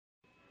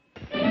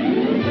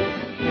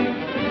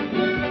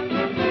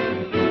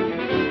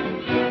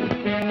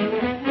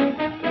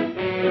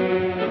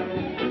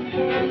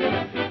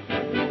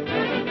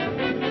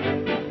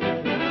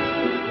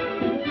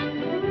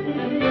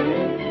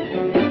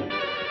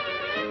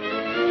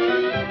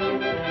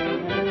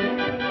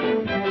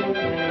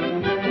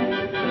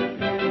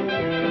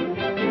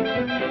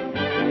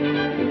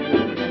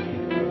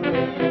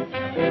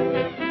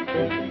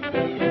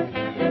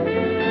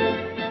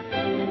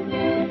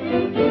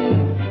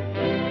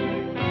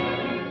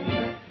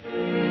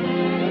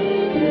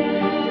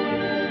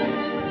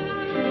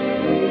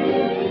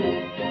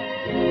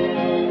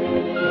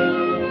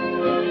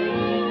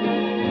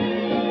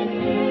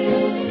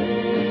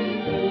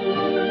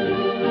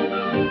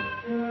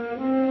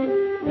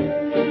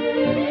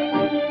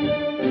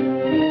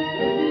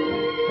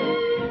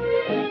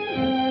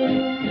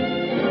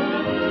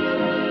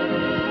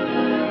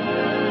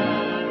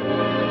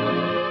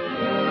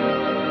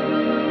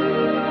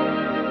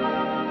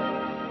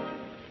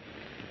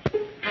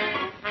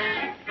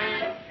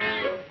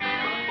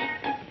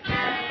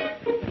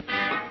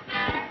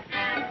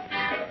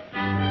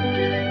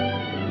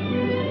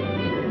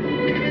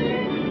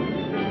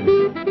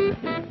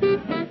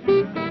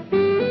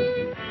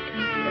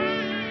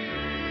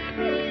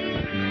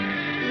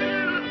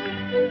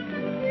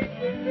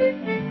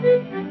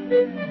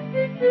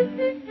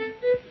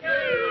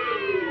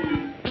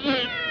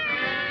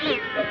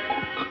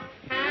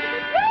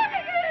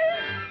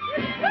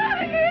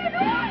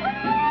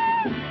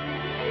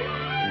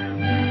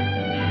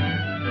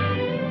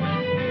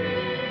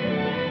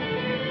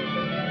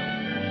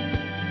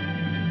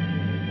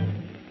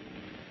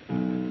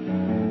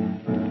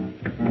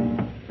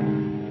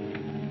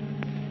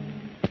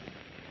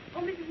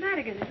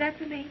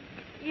me?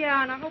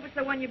 Yeah, and I hope it's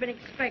the one you've been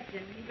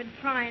expecting. You've been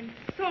trying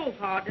so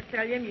hard to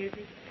sell your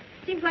music.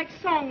 Seems like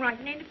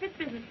songwriting ain't a fit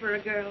business for a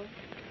girl.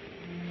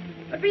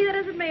 But be that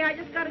as it may, I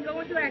just gotta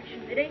go into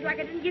action. It ain't like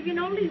I didn't give you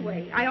no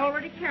leeway. I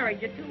already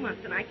carried you 2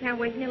 months, and I can't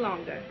wait any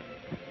longer.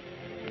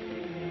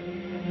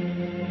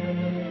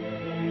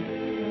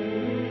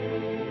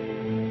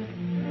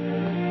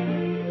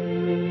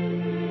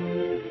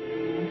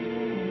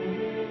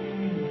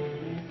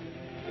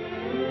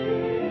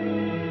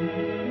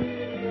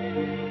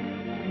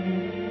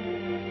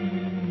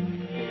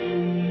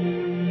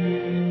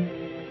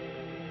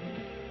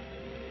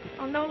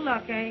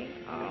 Eh?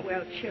 Oh,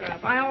 well, cheer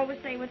up. I always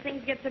say when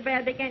things get so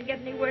bad they can't get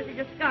any worse, they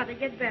just got to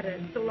get better.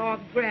 It's the law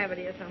of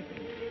gravity or something.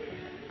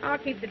 I'll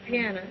keep the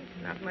piano.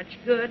 It's not much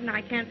good, and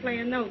I can't play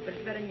a note, but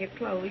it's better than your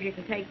clothes. You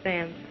can take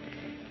them.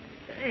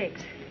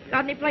 Thanks.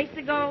 Got any place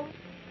to go?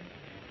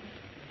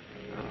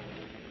 Oh,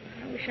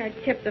 I wish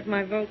I'd kept up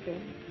my vocal.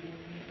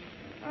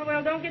 Oh,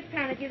 well, don't get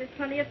panicky. There's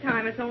plenty of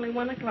time. It's only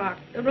 1 o'clock.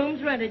 The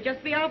room's rented.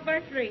 Just be out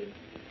by 3.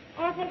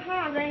 Awful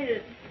hard, ain't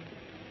it?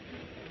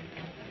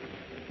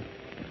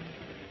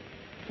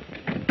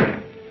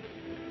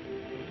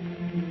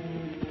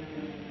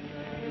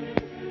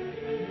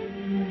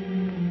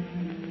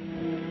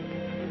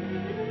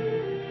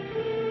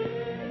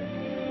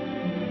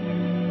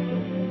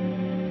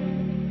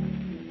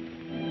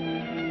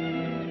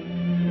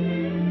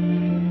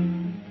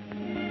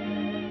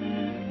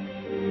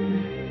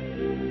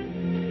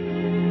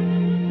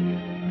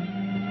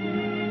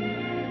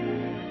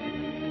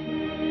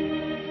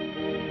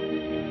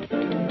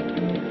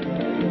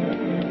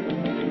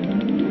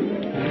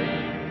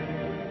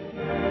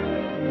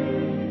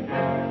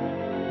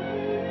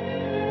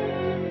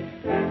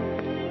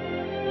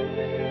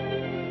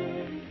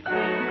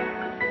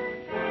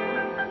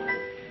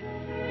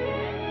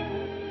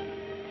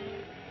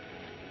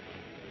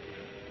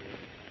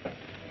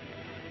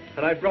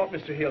 And I brought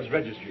Mr. Hale's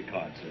registry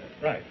card, sir.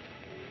 Right.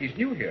 He's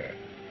new here.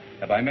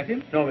 Have I met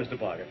him? No, Mr.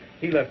 Parker.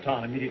 He left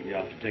town immediately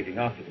after taking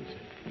occupancy.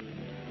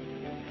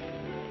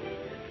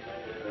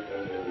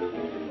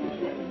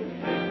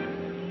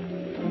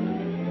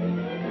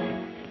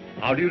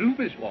 How do you do,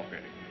 Miss Walker?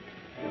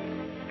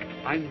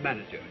 I'm the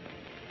manager.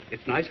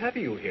 It's nice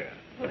having you here.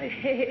 Well,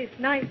 it's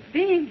nice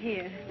being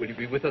here. Will you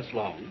be with us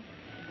long?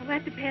 Well,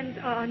 that depends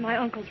on my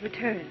uncle's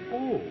return.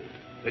 Oh,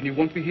 then you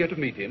won't be here to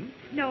meet him?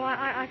 No,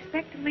 I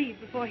expect to leave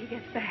before he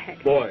gets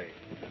back. Boy,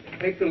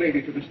 take the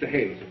lady to Mr.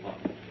 Hale's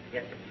apartment.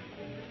 Yes,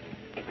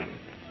 sir.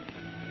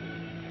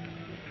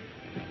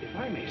 If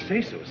I may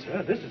say so,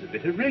 sir, this is a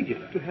bit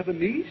irregular. To have a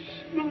niece?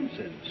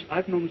 Nonsense.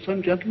 I've known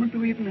some gentlemen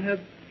to even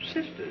have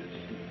sisters.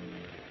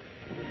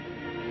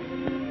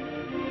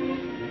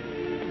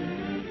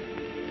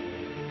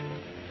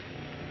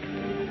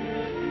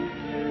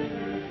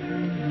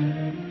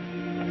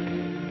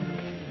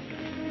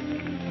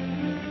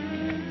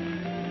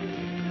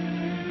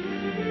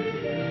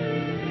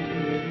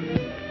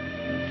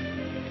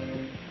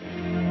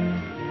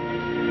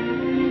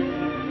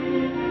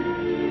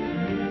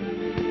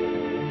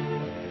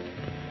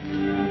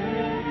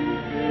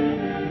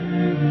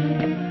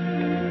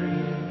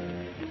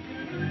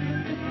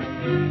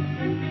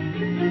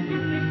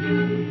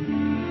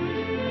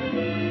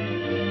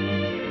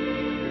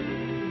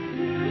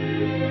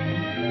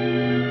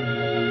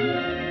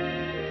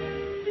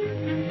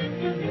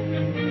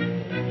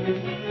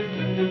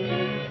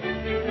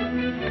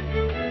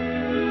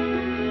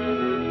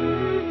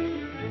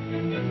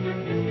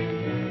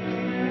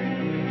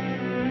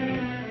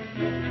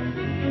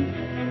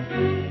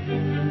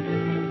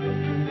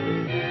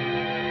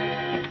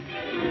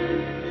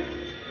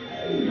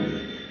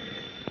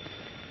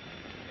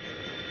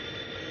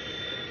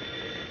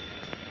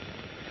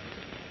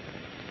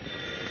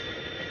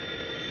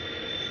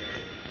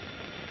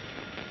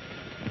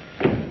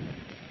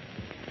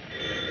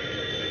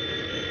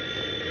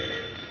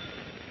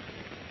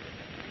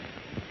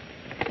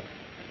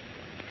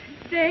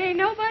 There ain't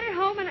nobody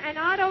home, and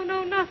I don't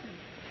know nothing.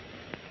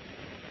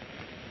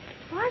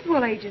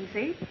 Boswell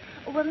Agency?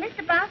 Well,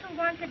 Mr. Boswell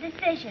wants a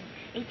decision.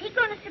 Is he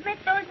going to submit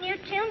those new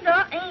tunes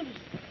or ain't he?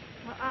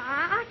 Well,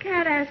 I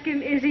can't ask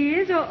him is he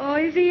is or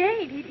is he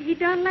ain't. He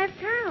done left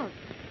town.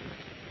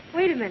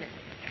 Wait a minute.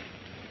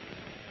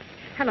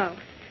 Hello.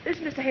 This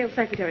is Mr. Hale's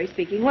secretary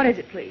speaking. What is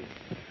it, please?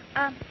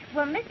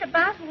 Well, Mr.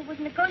 Boswell was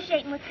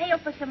negotiating with Hale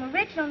for some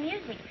original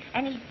music,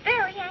 and he's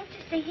very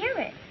anxious to hear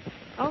it.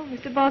 Oh,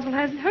 Mr. Boswell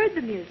hasn't heard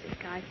the music.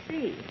 I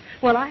see.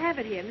 Well, I have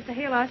it here. Mr.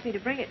 Hale asked me to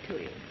bring it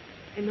to you.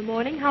 In the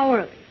morning? How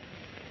early?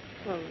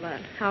 Well,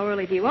 how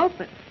early do you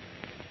open?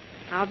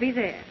 I'll be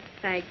there.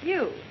 Thank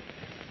you.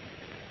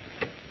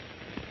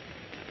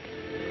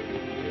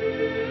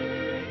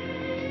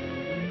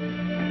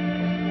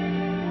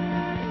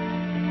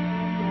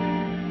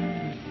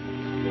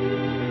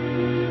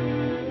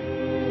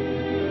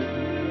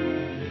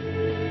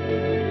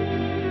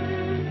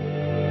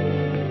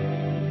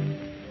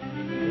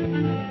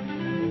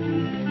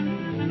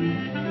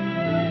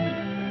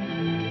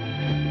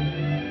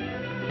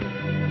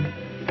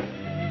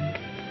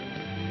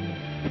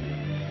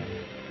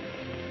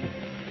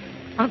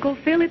 Uncle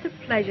Phil, it's a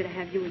pleasure to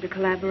have you as a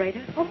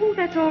collaborator. Oh,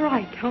 that's all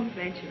right. Don't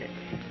mention it.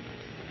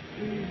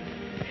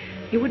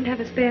 You wouldn't have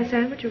a spare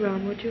sandwich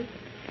around, would you?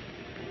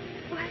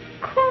 Why,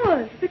 of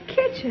course. The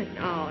kitchen.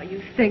 Oh,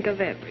 you think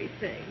of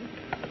everything.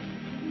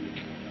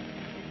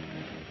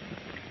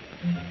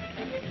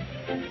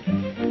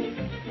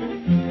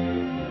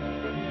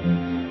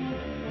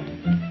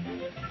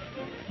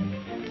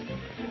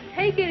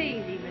 Take it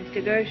easy,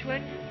 Mr.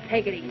 Gershwin.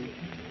 Take it easy.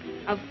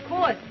 Of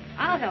course,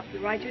 I'll help you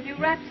write your new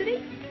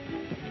rhapsody.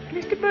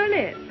 Mr.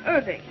 Berlin,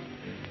 Irving,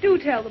 do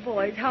tell the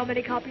boys how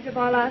many copies of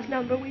our last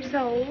number we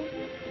sold.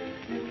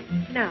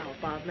 Now,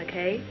 Bob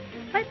McKay,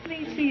 let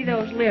me see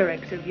those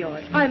lyrics of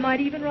yours. I might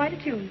even write a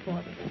tune for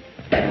them.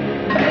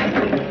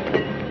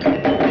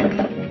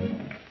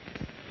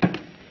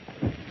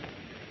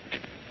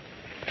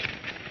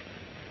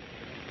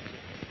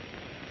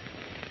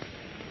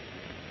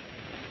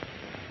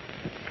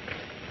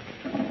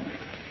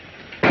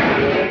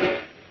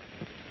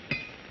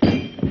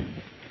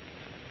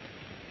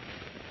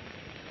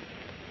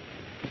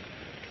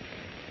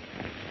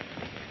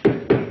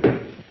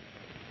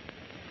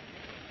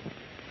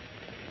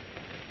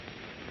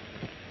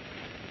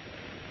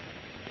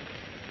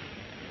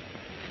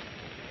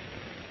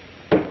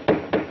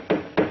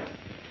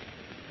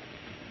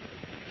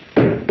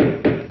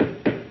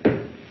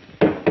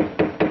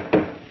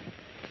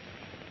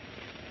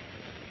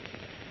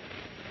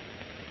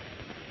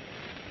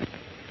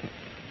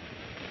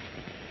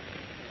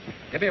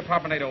 Give me a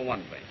proper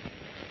 801, please.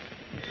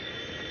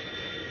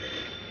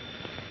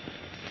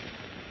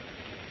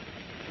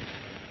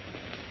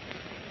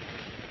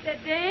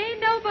 There ain't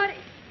nobody.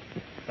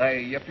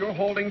 Say, if you're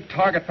holding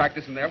target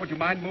practice in there, would you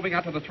mind moving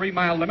out to the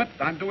 3-mile limit?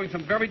 I'm doing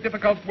some very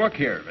difficult work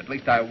here. At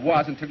least I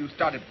was until you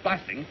started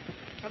blasting.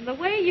 From the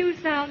way you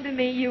sound to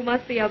me, you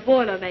must be a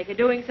boilermaker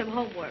doing some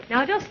homework.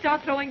 Now just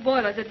start throwing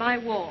boilers at my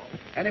wall.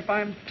 And if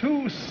I'm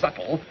too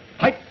subtle,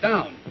 pipe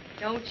down.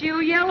 Don't you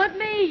yell at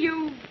me,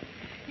 you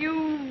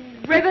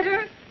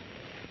riveter.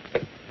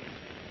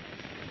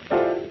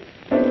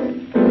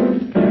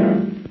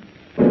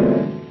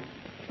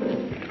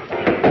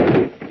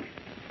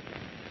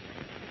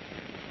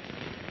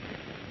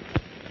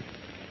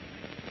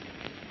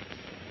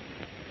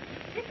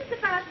 This is the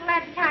Boswell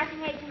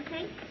Advertising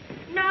Agency.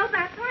 No,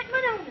 by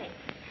appointment only.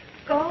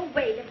 Go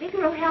away. The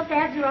Figaro health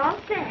ads are all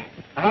set.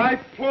 I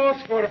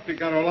pause for a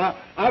Figaro.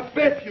 I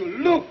bet you.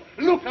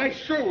 Look, I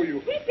show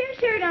you. Keep your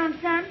shirt on,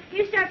 son.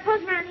 You start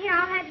posing around here,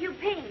 I'll have you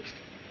pinched.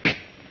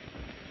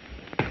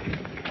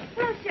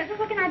 Well, sugar,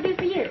 what can I do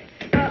for you?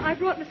 I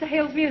brought Mr.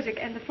 Hale's music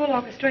and the full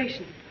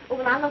orchestration. Oh,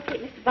 well, I'll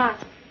locate Mr.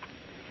 Boswell.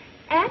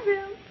 Ad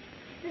room.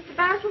 Mr.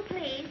 Boswell,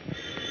 please.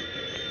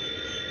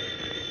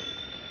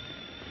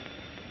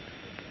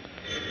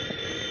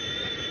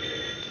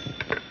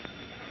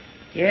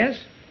 Yes?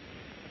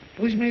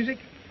 Whose music?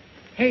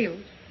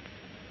 Hale's.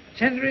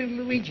 Send her in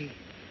Luigi.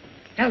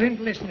 Tell him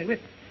to listen to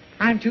it.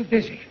 I'm too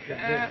busy.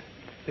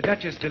 The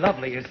Duchess de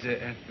Lovely is...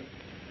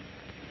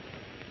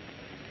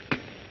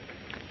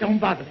 Don't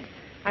bother me.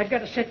 I've got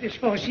to set this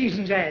Four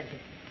Seasons ad.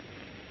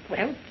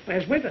 Well,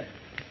 where's Winter?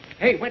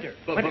 Hey, Winter.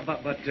 But...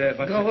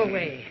 Go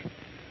away.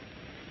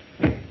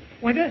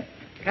 Winter,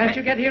 can't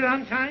you get here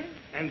on time?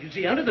 And you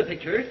see under the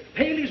picture,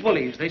 Paley's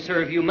Woolies. They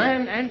serve you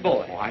man and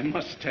boy. Oh, I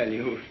must tell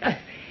you.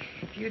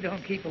 If you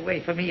don't keep away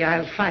from me,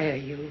 I'll fire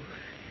you.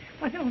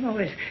 Why,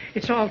 no,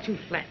 it's all too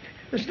flat.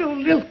 There's no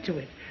lilt to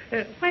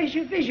it. Where's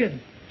your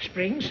vision?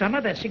 Spring,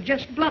 summer, that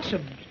suggests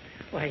blossoms.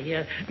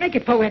 Why, make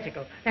it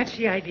poetical. That's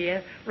the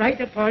idea. Write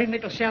a poem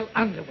that'll sell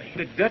underwear.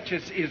 The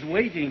Duchess is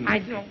waiting. I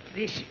know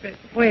this, but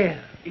where?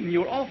 In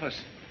your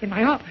office. In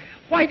my office?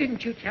 Why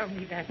didn't you tell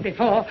me that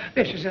before?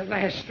 This is the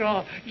last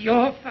straw.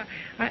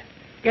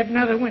 Get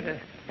another Winter.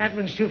 That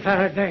one's too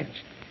far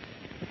advanced.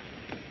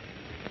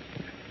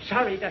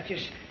 Sorry,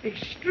 Duchess.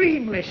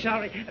 Extremely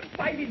sorry.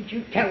 Why didn't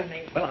you tell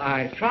me? Well,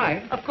 I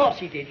tried. Of course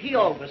he did. He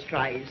always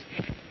tries.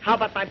 How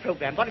about my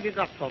program? What have you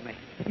got for me?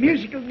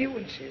 Musical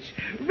nuances.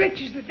 Rich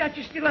as the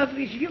Duchess de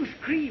Lovely's youth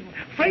cream.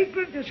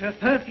 Fragrant as her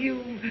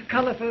perfume.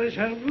 Colorful as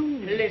her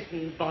room.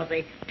 Listen,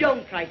 Bozzy,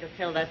 don't try to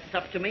sell that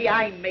stuff to me.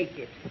 I make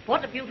it.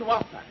 What have you to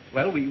offer?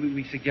 Well,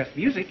 we suggest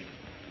music.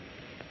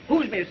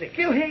 Whose music?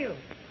 Phil Hale.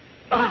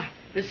 Ah,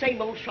 the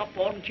same old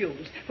shop-worn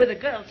tunes, with a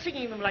girl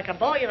singing them like a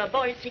boy and a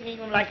boy singing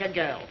them like a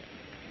girl.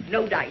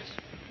 No dice.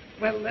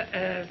 Well,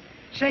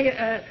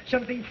 say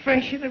something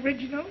fresh and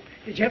original.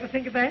 Did you ever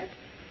think of that?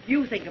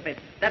 You think of it.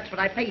 That's what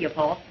I pay you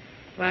for.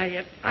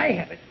 Why, I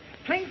have it.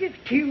 Plaintive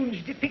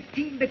tunes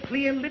depicting the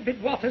clear,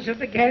 limpid waters of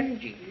the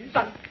Ganges.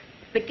 Bunk.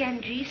 The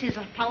Ganges is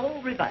a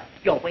foul river.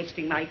 You're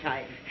wasting my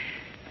time.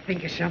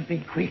 Think of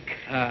something quick.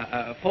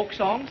 Folk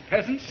songs,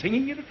 peasants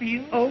singing in the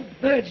fields. Oh,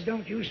 birds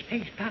don't use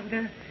face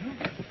powder.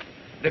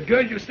 The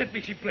girl you sent me,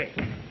 she play.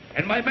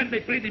 And my man, they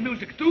play the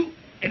music too.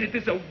 And it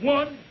is a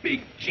one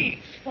big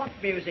cheese. What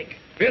music?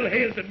 Phil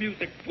Hale's the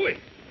music.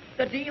 Quick.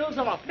 The deal's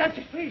off. That's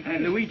it, please.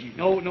 Luigi,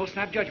 no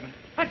snap judgment.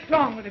 What's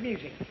wrong with the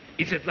music?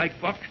 Is it like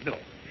Bach? No.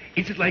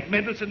 Is it like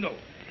Mendelssohn? No.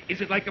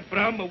 Is it like a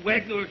Brahms, a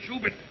Wagner, or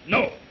Schubert?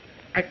 No.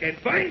 I can't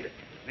find it.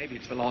 Maybe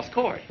it's the lost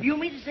chord. You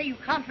mean to say you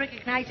can't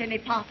recognize any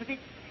part of it?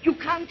 You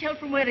can't tell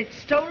from where it's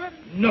stolen?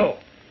 No.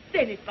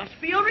 Then it must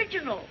be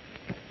original.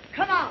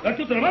 Come on. Da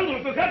tutto il mondo lo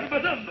sto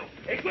badando.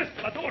 E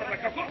questa la torre,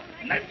 la cosa,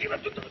 non gira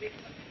tutto lì.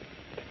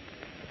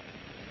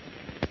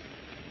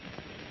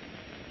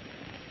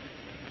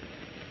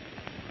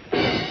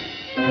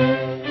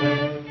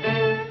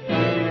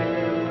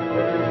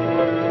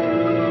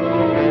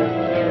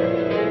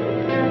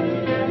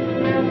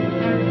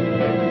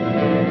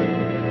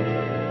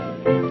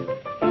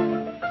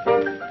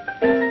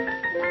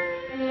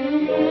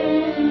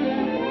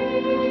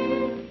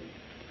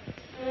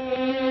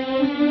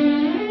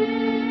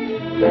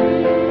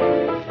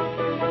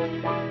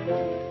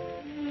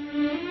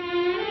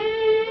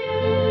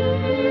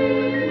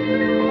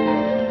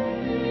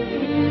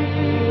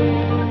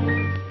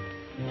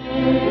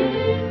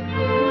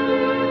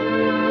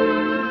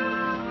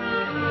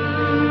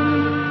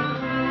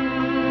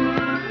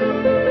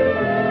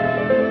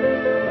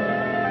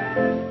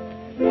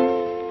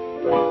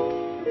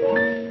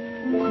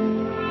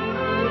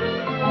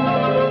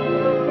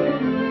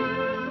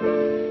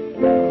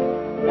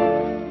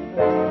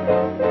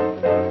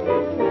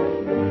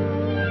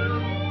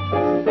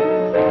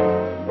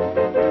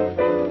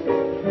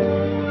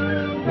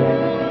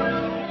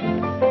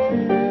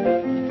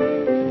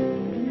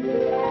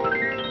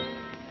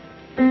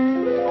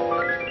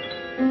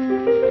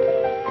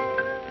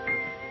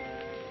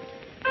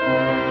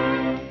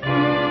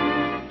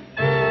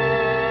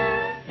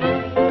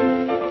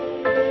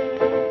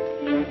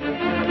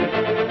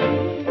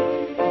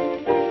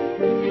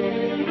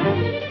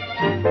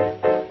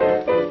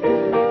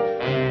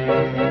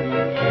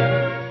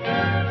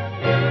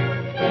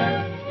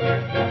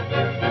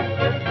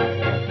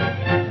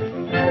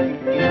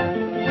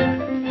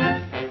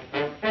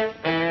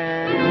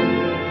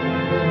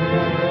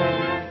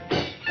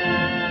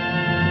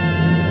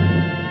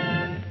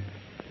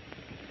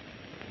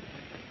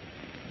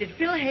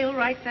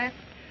 That?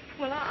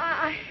 Well,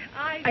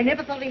 I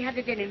never thought he had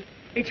it in him.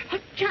 It's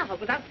hot chow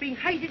without being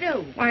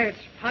high-to-do. Why, it's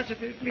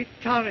positively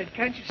torrid.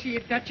 Can't you see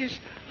it, Duchess?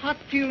 Hot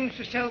tunes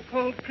to sell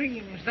cold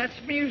creams. That's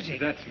music.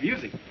 That's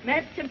music.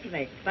 Mad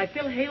Symphony by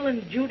Phil Hale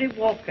and Judy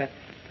Walker.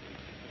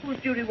 Who's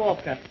Judy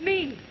Walker?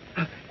 Me.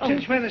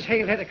 Since when has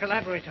Hale had a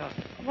collaborator?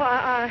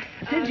 Well,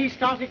 Since he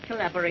started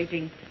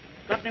collaborating.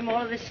 Got any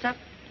more of this stuff?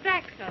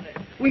 stacks of it.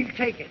 We'll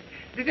take it.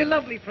 Did a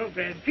lovely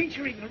program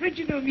featuring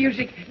original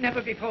music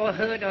never before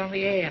heard on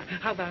the air.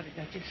 How about it,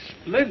 Duchess?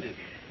 Splendid.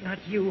 Not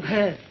you,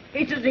 her.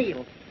 It's a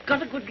deal.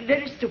 Got a good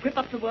lyrist to whip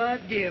up the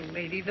word? Dear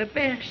lady, the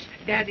best.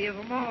 Daddy of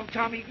them all,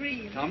 Tommy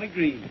Green. Tommy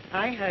Green.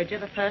 I heard you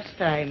the first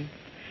time.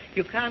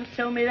 You can't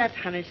sell me that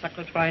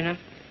honeysuckle twiner.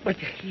 But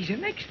he's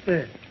an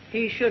expert.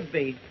 He should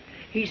be.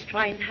 He's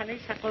twined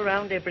honeysuckle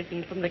around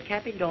everything from the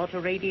cabin door to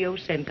radio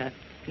center.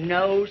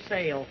 No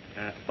sale.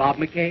 Bob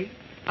McKay?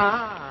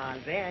 Ah,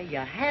 there you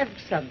have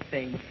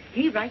something.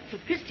 He writes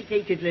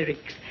sophisticated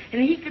lyrics,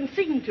 and he can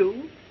sing,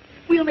 too.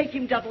 We'll make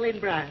him double in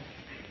brass.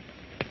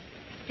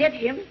 Get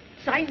him,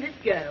 sign this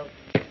girl.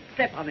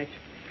 Step on it.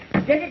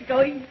 Get it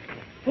going.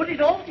 Put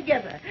it all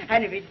together.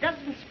 And if it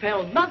doesn't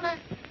spell mother,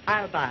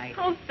 I'll buy.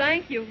 Oh,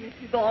 thank you,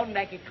 Mrs. Born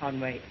Maggie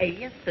Conway,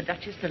 alias the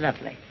Duchess the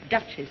Lovely.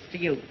 Duchess to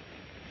you.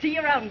 See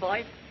you around,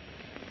 boys.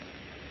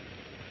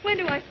 When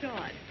do I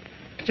start?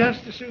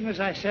 Just as soon as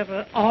I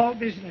sever all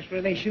business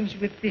relations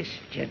with this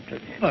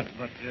gentleman. But,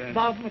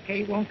 Bob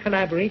McKay won't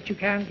collaborate. You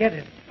can't get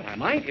him. I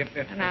might if...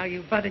 And now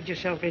you've butted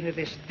yourself into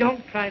this.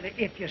 Don't try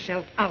to if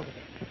yourself out of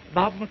it.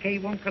 Bob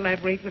McKay won't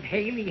collaborate with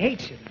Hale. He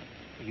hates him.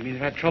 You mean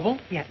they've had trouble?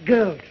 Yeah,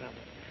 girl trouble.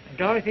 And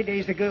Dorothy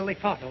Day's the girl they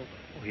fought over.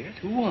 Oh, yes?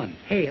 Who won?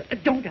 Hale.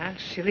 Don't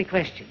ask silly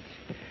questions.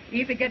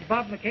 Either get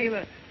Bob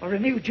McKay or a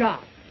new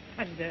job.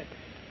 And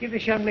give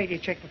this young lady a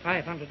check for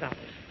 $500.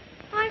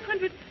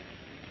 500.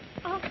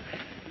 Oh.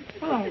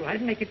 Well, all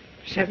right, make it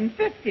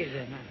 $750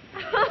 then.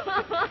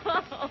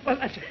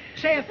 Well,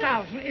 say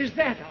 1,000. Is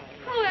that all right?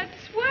 Oh,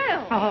 that's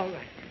swell. All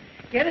right.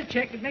 Get a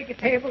check and make it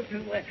payable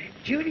to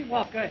Judy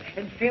Walker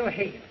and Phil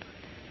Hale.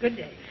 Good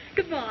day.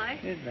 Goodbye.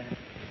 Goodbye.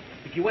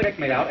 If you want check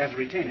made out as a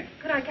retainer.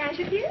 Could I cash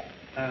it here?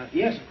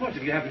 Yes, of course,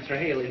 if you have Mr.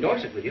 Hale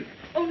endorse it with you.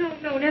 Oh,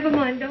 no, never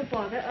mind. Don't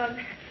bother.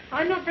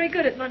 I'm not very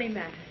good at money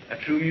matters. A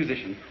true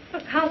musician.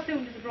 Look, how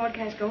soon does the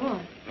broadcast go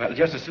on? Well,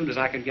 just as soon as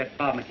I can get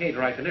Bob McKay to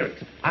write the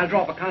lyrics. I'll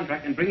draw up a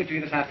contract and bring it to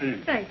you this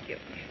afternoon. Thank you.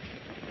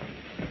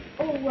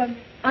 Oh,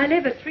 I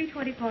live at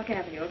 320 Park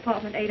Avenue,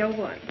 apartment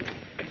 801.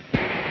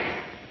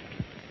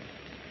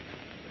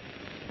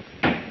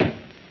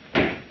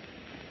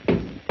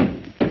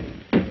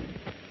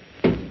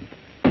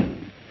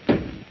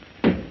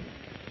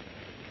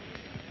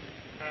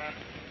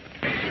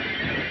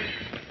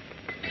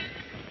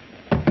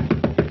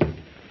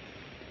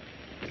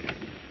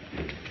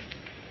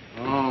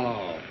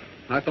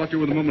 I thought you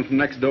were the woman from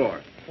next door.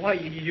 Why,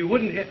 you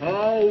wouldn't hit...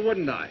 Oh,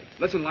 wouldn't I?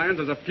 Listen, Lyons,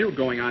 there's a feud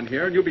going on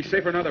here, and you'll be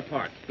safer in other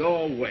parts.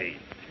 Go away.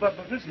 But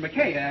Mr.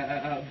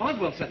 McKay,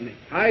 Boswell sent me.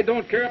 I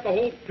don't care if the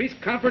whole peace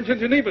conference in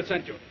Geneva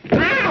sent you.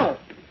 Ow!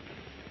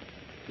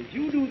 Did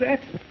you do that?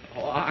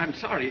 Oh, I'm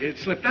sorry. It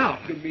slipped out.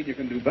 You mean you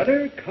can do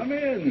better? Come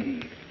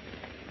in.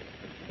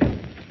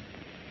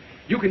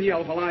 You can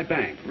yell while I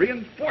bang.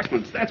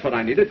 Reinforcements, that's what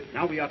I needed.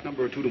 Now we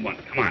outnumber 2 to 1.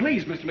 Come on.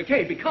 Please, Mr.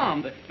 McKay, be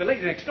calm. The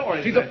lady next door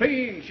is... She's a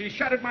fiend. She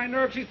shattered my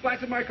nerves. She's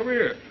blasted my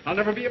career. I'll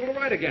never be able to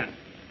write again.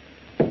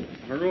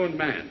 I'm a ruined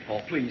man.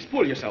 Oh, please,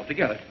 pull yourself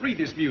together. Read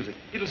this music.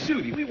 It'll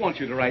soothe you. We want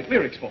you to write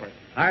lyrics for it.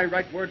 I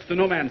write words to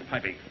no man's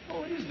piping.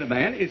 Oh, it isn't a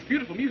man. It's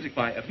beautiful music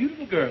by a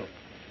beautiful girl.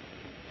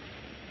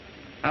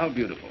 How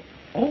beautiful.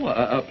 Oh,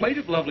 a plate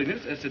of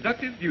loveliness, a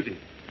seductive beauty.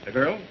 The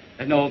girl?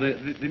 No, the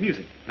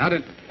music. Not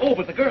interested. Oh,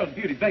 but the girl's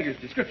beauty beggars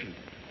description.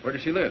 Where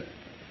does she live?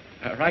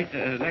 Right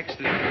next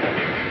to...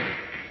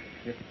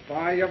 If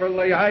I ever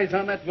lay eyes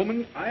on that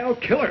woman, I'll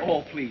kill her.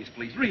 Oh, please,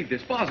 please, read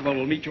this. Boswell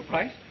will meet your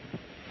price.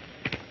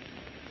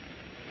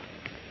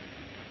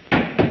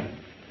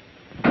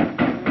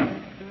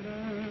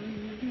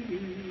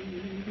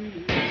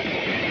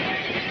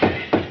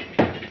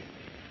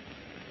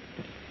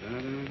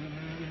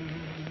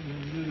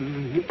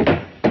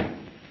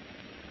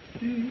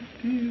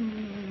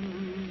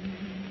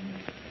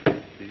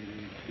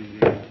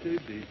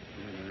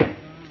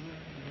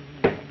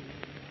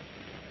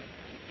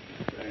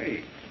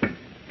 Hey,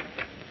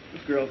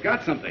 this girl's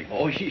got something.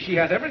 Oh, she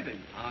has everything.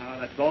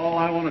 That's all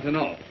I wanted to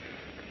know.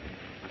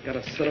 I've got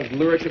a set of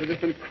lyrics that have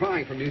just been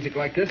crying for music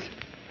like this.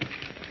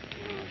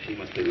 Oh, she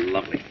must be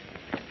lovely.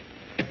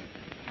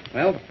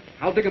 Well,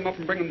 I'll dig them up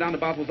and bring them down to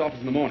Boswell's office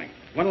in the morning.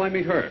 When will I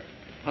meet her?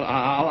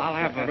 I'll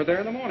have Have her there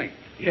in the morning.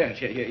 Yes.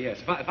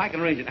 If I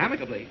can arrange it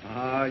amicably.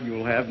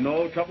 You'll have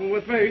no trouble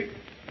with me.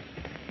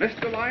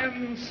 Mr.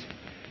 Lyons,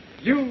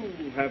 you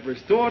have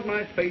restored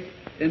my faith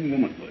in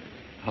womanhood.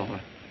 Oh,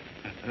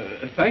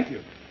 thank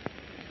you.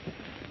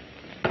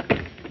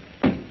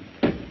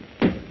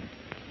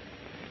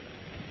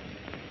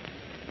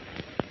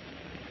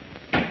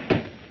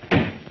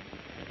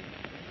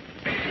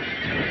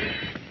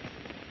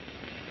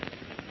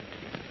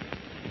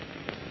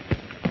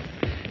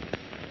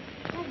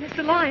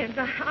 Mr. Lyons,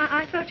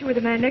 I thought you were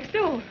the man next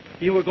door.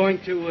 You were going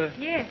to,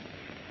 Yes.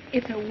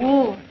 It's a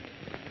war.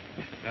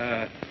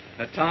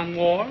 a tongue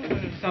war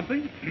or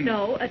something?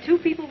 No, a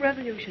two-people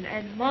revolution,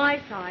 and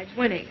my side's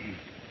winning.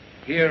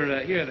 Here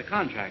are the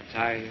contracts.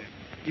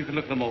 You can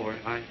look them over.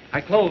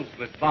 I closed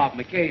with Bob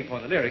McKay for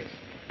the lyrics.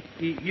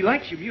 He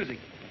likes your music.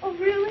 Oh,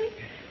 really?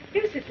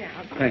 Do sit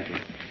down. Thank you.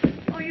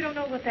 Oh, you don't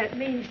know what that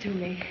means to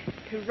me.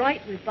 To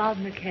write with Bob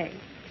McKay.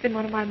 It's been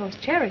one of my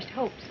most cherished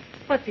hopes.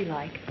 What's he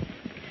like?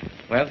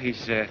 Well,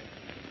 he's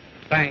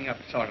bang-up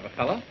sort of a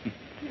fellow.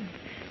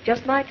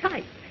 Just my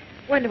type.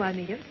 When do I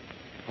meet him?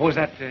 Oh, is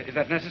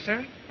that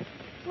necessary?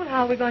 Well,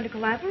 how are we going to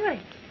collaborate?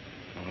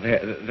 Oh,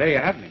 there you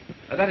have me.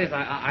 That is,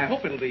 I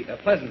hope it'll be a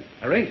pleasant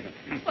arrangement.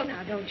 Well,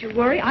 now, don't you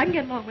worry. I can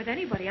get along with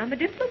anybody. I'm a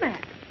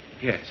diplomat.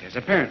 Yes,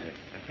 apparently.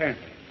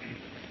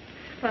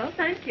 Well,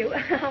 thank you.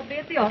 I'll be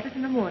at the office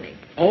in the morning.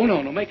 Oh,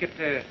 no, make it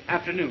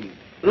afternoon.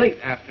 Late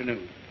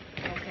afternoon.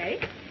 Okay.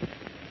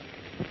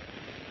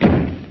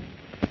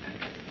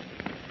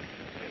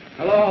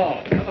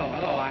 Hello.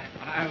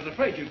 I was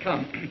afraid you'd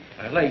come.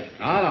 Late.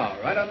 No,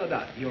 right on the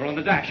dot. You were on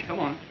the dash. Come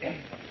on.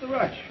 What's the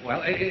rush?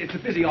 Well, it's a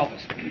busy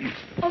office.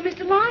 Oh,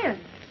 Mr. Lyons.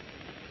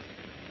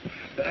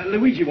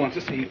 Luigi wants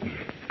to see you.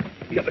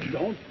 Yeah, but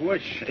don't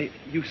push.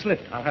 You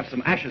slipped. I'll have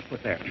some ashes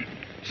put there.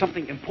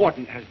 Something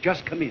important has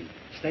just come in.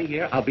 Stay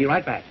here. I'll be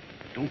right back.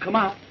 Don't come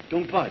out.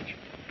 Don't budge.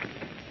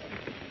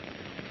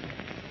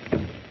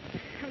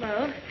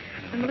 Hello.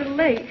 I'm a little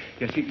late.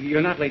 Yes,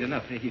 you're not late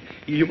enough.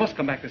 You must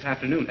come back this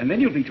afternoon, and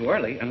then you'll be too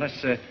early,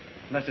 unless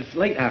it's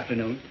late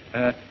afternoon.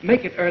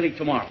 Make it early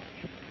tomorrow.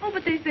 Oh,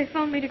 but they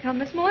phoned me to come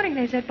this morning.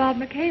 They said Bob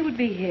McKay would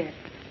be here.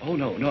 Oh,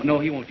 no,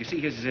 he won't. You see,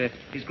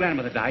 his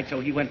grandmother died, so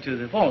he went to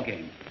the ball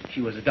game.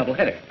 She was a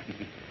doubleheader.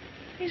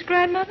 His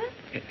grandmother?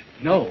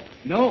 No.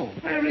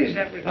 Where is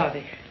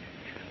everybody?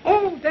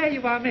 Oh, there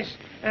you are, Miss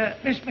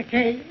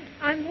McKay.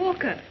 I'm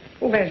Walker.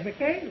 Oh, where's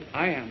McKay?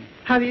 I am.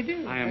 How do you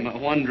do? I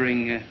am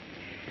wondering.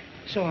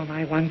 So am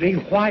I wondering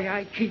why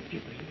I keep you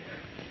here.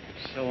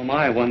 So am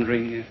I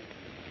wondering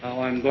how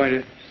I'm going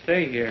to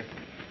stay here.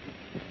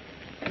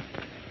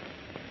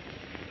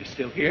 You're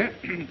still here?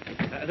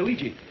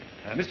 Luigi,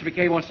 Mr.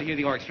 McKay wants to hear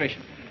the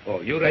orchestration.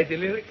 Oh, you write the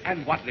lyrics?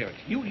 And what lyrics?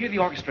 You hear the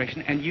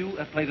orchestration, and you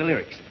play the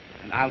lyrics.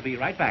 And I'll be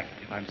right back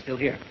if I'm still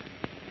here.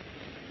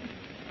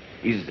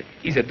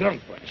 He's a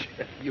drunk punch.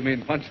 You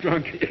mean punch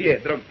drunk? Yeah,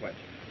 drunk punch.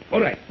 All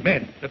right,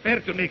 men,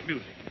 prepare to make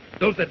music.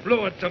 Those that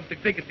blow on something,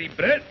 take a deep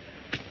breath.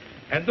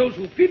 And those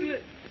who fiddle,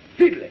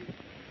 fiddle.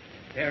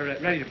 They're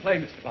ready to play,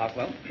 Mr.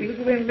 Boswell. We'll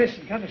go in and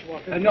listen. Come, Miss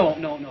Walker. No.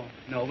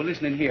 We're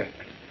listening here.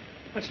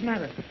 What's the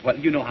matter? Well,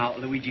 you know how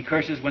Luigi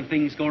curses when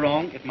things go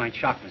wrong. It might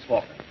shock Miss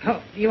Walker.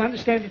 Oh, do you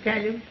understand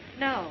Italian?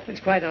 No. It's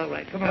quite all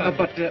right. Come on.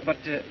 But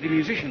the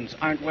musicians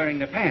aren't wearing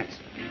their pants.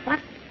 What?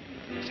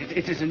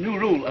 It is a new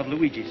rule of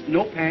Luigi's.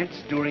 No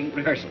pants during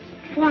rehearsals.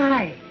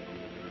 Why?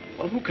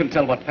 Well, who can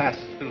tell what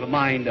passes through the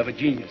mind of a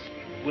genius?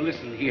 We'll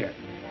listen here.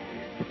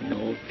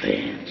 No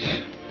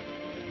pants.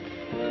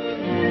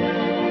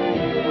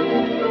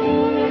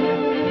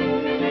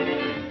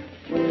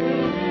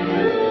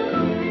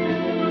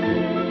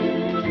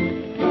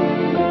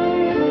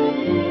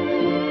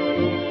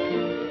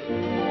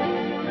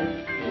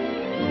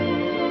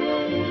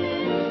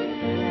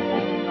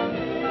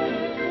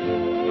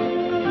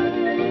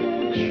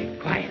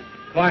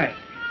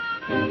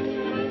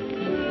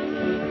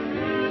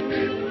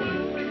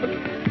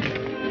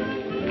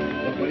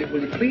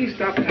 please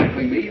stop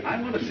tackling me.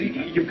 I want to see.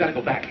 You've got to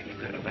go back.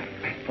 You've got to go back.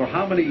 For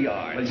how many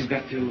yards? Well, you've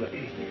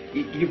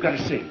got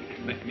to sing.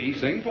 Me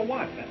sing for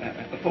what?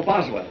 For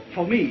Boswell.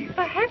 For me.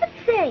 For heaven's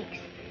sakes.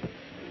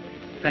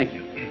 Thank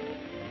you.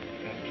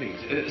 Please,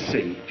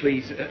 sing.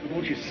 Please,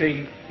 won't you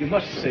sing? You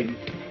must sing.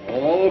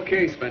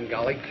 Okay,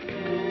 Svengali.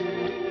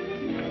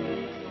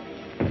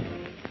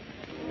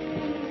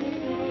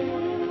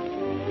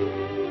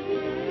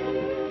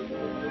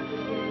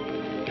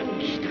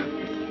 Don't stop.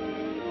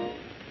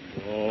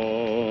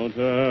 Don't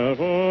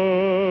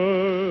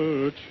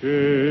ever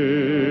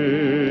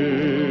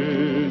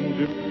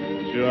change.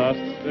 Just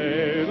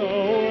stay the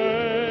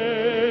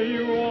way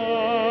you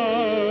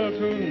are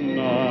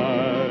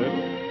tonight.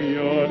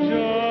 You're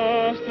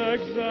just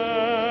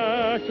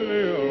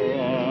exactly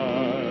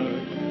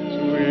right,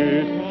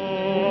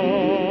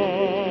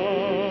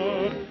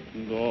 sweetheart.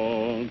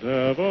 Don't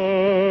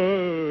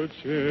ever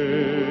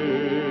change.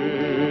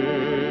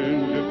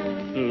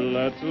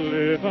 Let's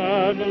live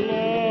and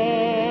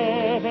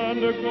love and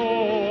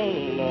go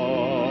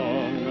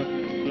along.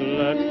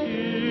 Let's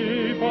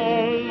keep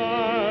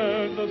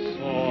alive the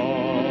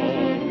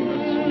song,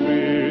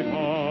 sweetheart.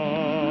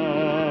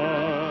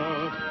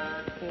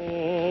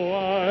 Oh,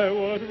 I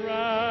would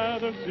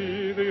rather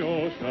see the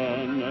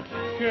ocean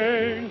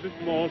change its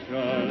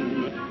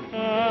motion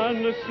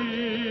and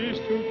cease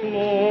to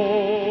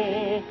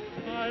flow.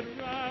 I'd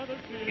rather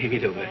see. Amy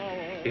Lou,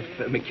 if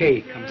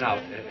McKay comes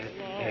out,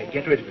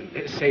 get rid of him.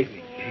 Save me.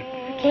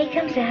 Kay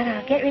comes out,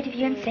 I'll get rid of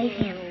you and save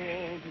him.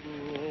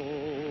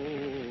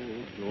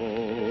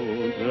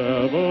 Don't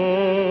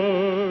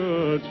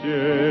ever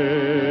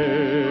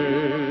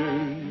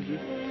change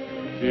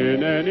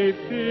in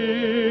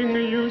anything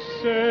you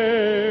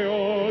say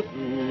or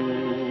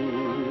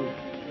do.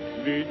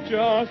 Be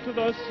just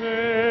the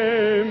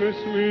same,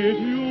 sweet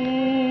you,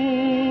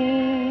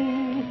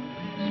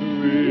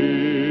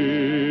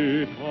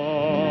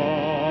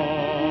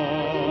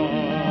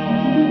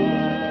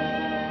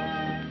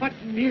 sweetheart. What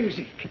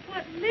music.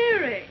 What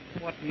lyrics?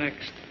 What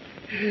next?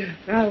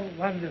 Oh,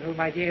 wonderful,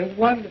 my dear,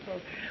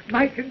 wonderful.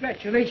 My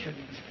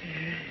congratulations.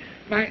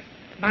 My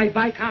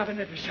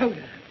bicarbonate of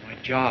soda. My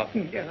job.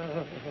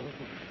 Oh.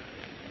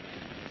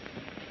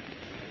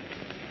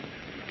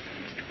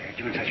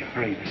 You're in such a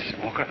hurry, Mrs.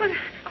 Walker. But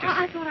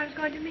I thought I was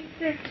going to meet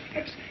the...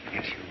 Yes,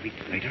 you'll meet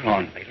later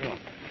on.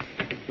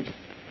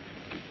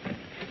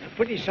 A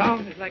pretty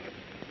song is like a...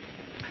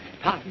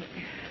 Pardon me.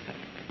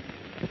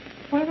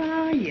 Where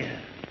are you?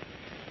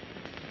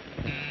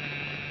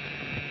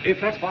 If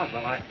that's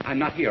Boswell, I'm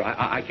not here.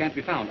 I can't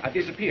be found. I've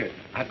disappeared.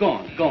 I've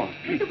gone.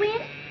 With the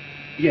wind?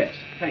 Yes,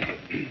 thank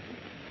you.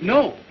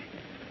 No.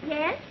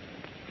 Yes?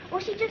 Well,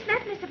 she just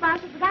left Mr.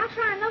 Boswell, but I'll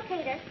try and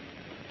locate her.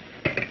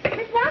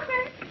 Miss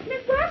Walker!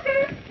 Miss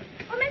Walker!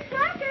 Oh, Miss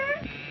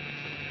Walker!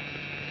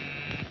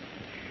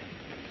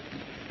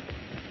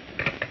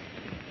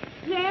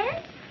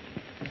 Yes?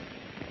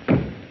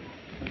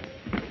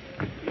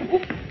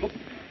 Oh.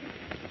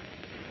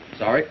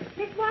 Sorry.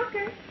 Miss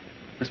Walker?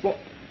 Miss Walker.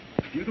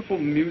 Beautiful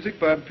music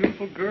by a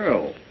beautiful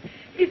girl.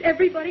 Is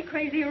everybody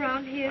crazy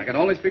around here? I can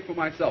only speak for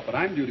myself, but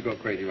I'm due to go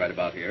crazy right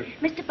about here.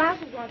 Mr.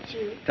 Boswell wants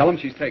you. Tell him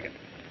she's taken.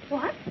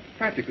 What?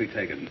 Practically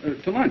taken.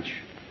 To lunch.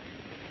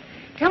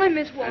 Tell him,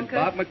 Miss Walker. And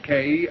Bob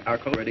McKay are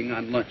collaborating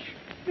on lunch.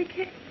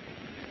 McKay.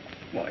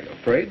 Why, you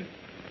afraid?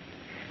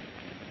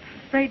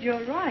 Afraid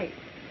you're right.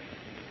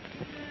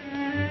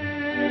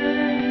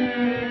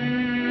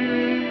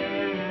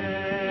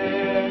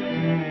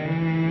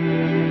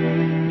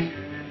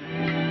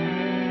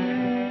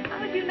 How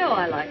did you know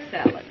I like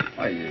salad?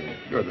 Why,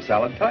 you're the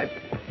salad type.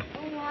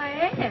 Oh, I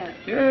am.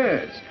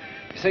 Yes.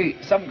 You see,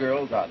 some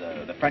girls are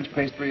the French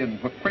pastry and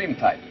whipped cream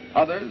type.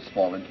 Others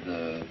fall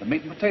into the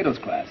meat and potatoes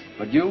class.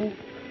 But you're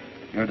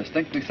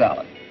distinctly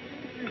salad.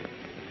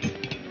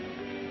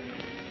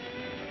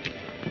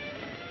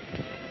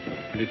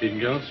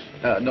 Anything else?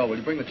 No, will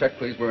you bring the check,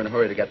 please? We're in a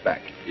hurry to get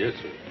back. Yes,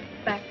 sir.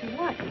 Back to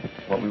what?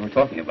 What we were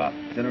talking about.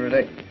 Dinner at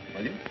 8.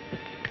 Will you?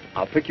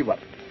 I'll pick you up.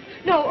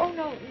 No, oh,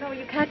 no,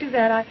 you can't do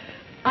that.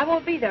 I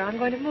won't be there. I'm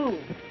going to move.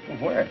 Well,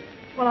 where?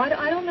 Well,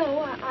 I don't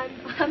know.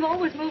 I'm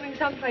always moving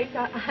someplace.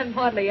 I'm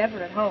hardly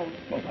ever at home.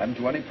 Well, haven't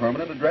you any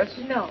permanent address?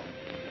 No.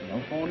 No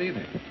phone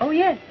either. Oh,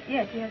 yes,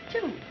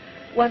 two.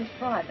 One's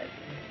private.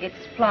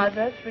 It's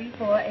Plaza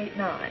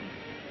 3489.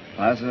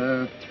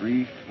 Plaza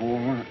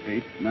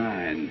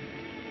 3489.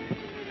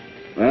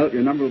 Well,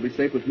 your number will be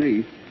safe with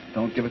me.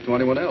 Don't give it to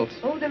anyone else.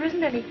 Oh, there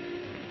isn't any.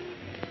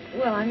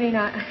 Well, I mean,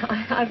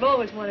 I've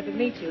always wanted to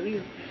meet you.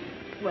 You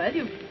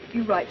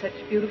write such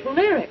beautiful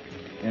lyrics.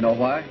 You know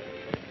why?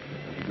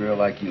 A girl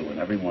like you and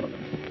every one of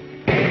them.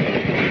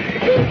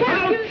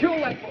 I'll kill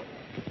that boy.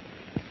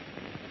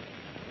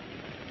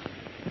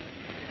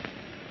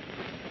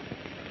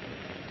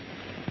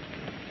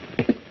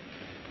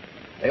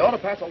 They ought to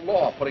pass a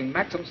law putting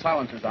maximum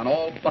silencers on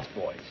all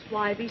busboys.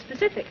 Why be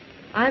specific?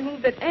 I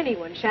move that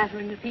anyone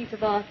shattering the peace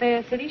of our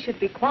fair city should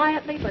be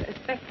quietly but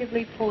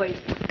effectively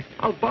poisoned.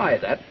 I'll buy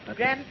that.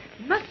 Graham,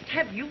 Must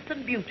have youth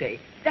and beauty.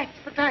 That's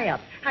the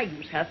tie-up. I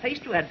use her face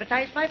to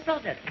advertise my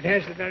product.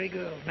 There's the very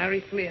girl,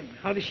 Mary Flynn.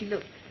 How does she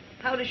look?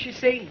 How does she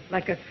sing?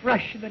 Like a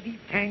thrush in the deep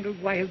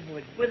tangled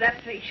wildwood. With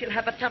that face, she'll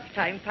have a tough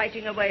time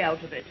fighting her way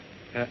out of it.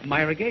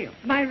 Myra Gale.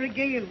 Myra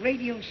Gale,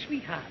 radio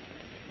sweetheart.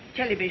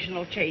 Television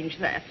will change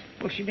that.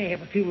 Well, she may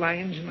have a few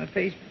lines in her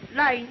face.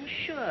 Lines,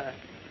 sure.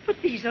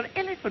 But these are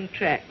elephant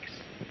tracks.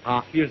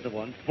 Here's the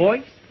one.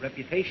 Voice,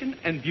 reputation,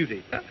 and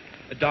beauty.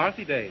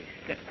 Dorothy Day.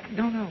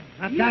 No,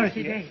 not Yes,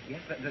 Dorothy yes, Day.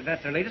 Yes,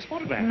 that's her latest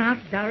photograph. Not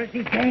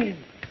Dorothy Day.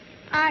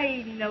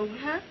 I know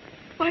her.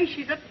 Why,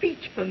 she's a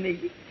peach for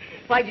me.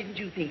 Why didn't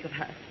you think of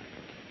her?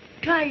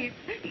 Clive,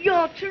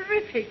 you're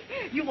terrific.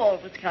 You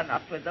always come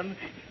up with them.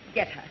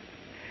 Get her.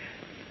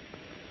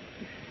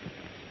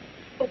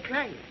 Oh,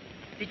 Clive,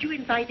 did you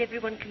invite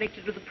everyone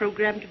connected with the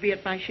program to be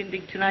at my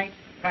shindig tonight?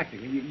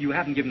 Practically. You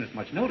haven't given us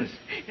much notice.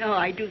 No,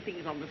 I do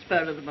things on the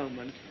spur of the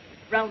moment.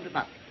 Round them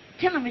up.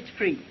 Tell them it's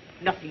free.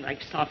 Nothing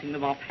like starting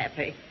them off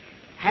happy.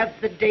 Have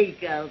the day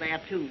girl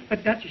there, too.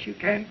 But, Duchess, you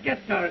can't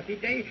get Dorothy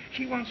Day.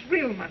 She wants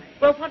real money.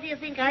 Well, what do you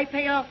think I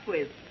pay off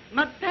with?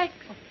 Mud packs?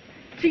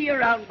 See you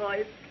around,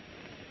 boys.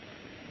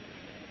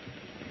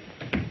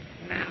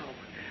 Now,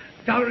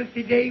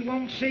 Dorothy Day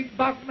won't sing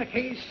Bob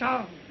McKay's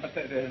song. But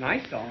they're a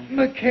nice song.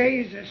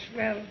 McKay's a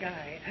swell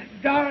guy.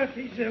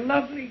 Dorothy's a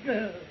lovely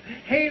girl.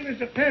 Hale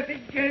is a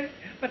perfect gent,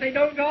 but they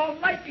don't all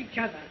like each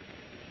other.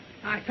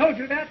 I told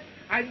you that.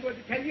 I'm going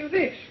to tell you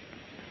this.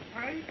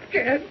 I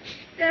can't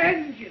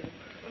stand you.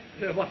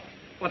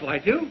 What'll I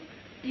do?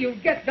 You'll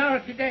get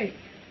Dorothy Day.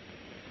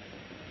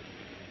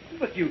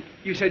 But you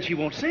said she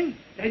won't sing.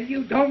 Then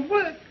you don't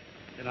work.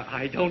 Then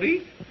I don't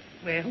eat.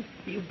 Well,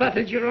 you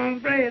buttered your own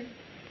bread.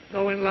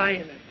 Go and lie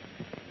in it.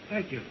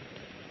 Thank you.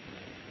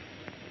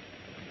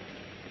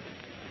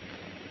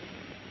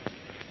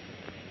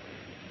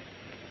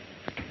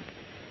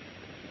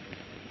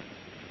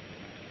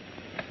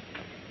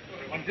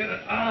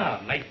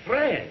 My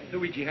friend.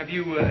 Luigi, have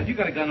you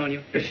got a gun on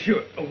you?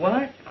 Sure.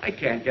 What? I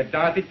can't get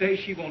Dorothy Day.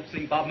 She won't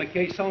sing Bob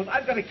McKay songs.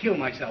 I've got to kill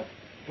myself.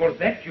 For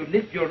that you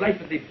live your life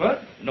in the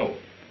bud? No.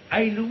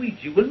 I,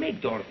 Luigi, will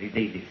make Dorothy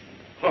Day listen.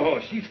 Oh,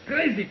 she's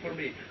crazy for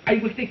me. I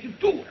will take you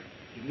to her.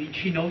 You mean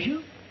she knows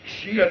you?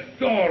 She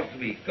adores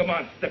me. Come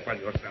on, step on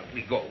yourself.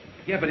 We go.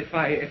 Yeah, but if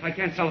I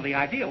can't sell the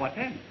idea, what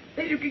then?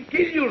 Then you can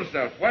kill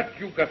yourself. What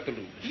you got to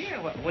lose? Yeah,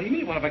 what do you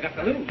mean? What have I got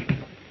to lose?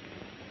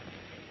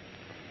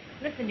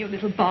 Listen, you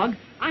little bug.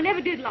 I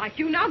never did like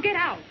you. Now get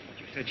out.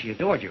 You said she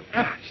adored you.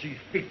 She's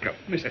fickle.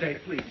 Miss Day,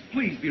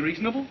 please be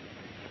reasonable.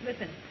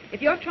 Listen,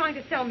 if you're trying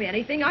to sell me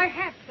anything, I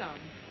have some.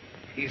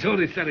 He's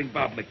only selling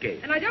Bob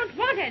McKay. And I don't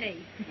want any.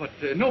 But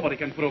nobody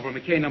can put over a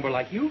McKay number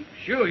like you.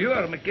 Sure, you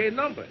are a McKay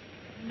number.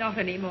 Not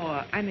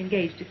anymore. I'm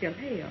engaged to Phil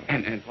Hale.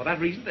 And for that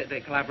reason, they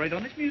collaborate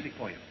on this music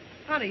for you.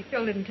 Funny,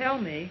 Phil didn't tell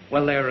me.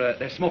 Well,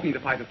 they're smoking the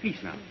pipe of peace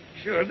now.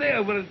 Sure, they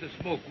are willing to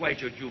smoke. Why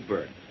should you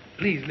burn?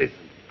 Please listen.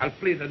 I'll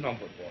play the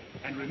number for you.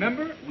 And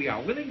remember, we are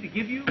willing to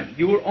give you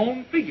your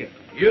own figure.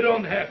 You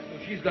don't have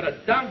to. She's got a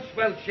damn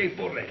swell shape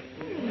already.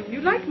 You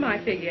like my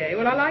figure.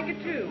 Well, I like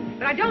it too.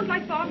 But I don't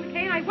like Bob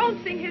McKay, and I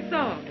won't sing his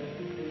song.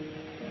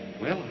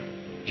 Well,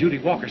 Judy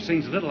Walker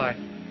sings a little. I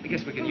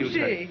guess we can use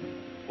her. Who's she?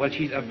 Well,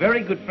 she's a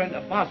very good friend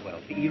of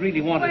Boswell's. He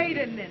really wanted... Wait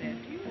a minute.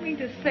 You mean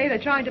to say they're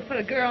trying to put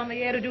a girl on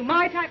the air to do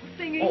my type of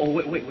singing? Oh,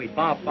 wait.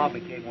 Bob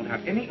McKay won't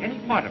have any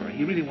part of her.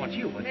 He really wants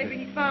you. But, Maybe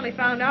he's finally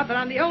found out that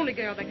I'm the only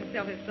girl that can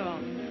sell his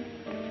song.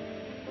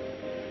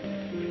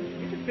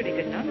 It's a pretty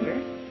good number.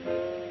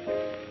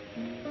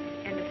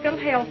 And if Phil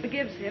Hale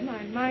forgives him,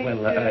 I might...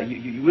 Well,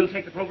 you will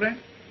take the program?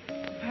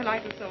 I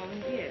like the song,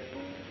 yes.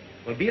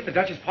 We'll be at the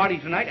Duchess party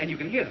tonight, and you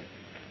can hear them.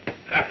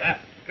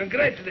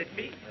 Congratulate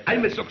me.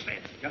 I'm a success.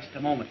 Just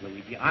a moment,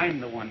 Luigi. I'm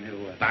the one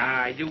who...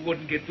 You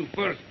wouldn't get to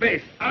first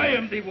base. I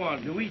am the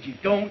one. Luigi,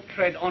 don't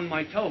tread on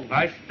my toes.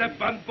 I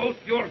step on both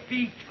your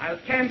feet. I'll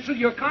cancel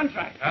your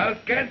contract. I'll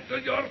cancel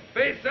your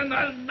face and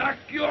I'll knock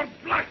your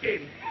block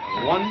in.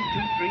 1, 2,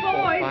 3,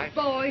 4, 5.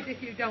 Boys,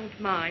 if you don't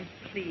mind,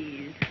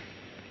 please.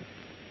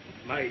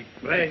 My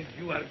friend,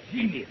 you are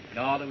genius.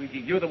 No, Luigi,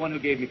 you're the one who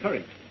gave me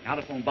courage. Now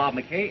to phone Bob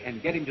McKay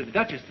and get him to the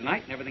Duchess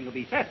tonight, and everything will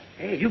be set.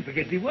 Hey, you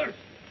forget the worst.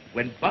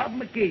 When Bob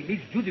McKay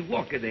meets Judy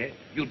Walker there,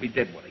 you'll be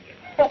dead one again.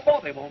 Oh,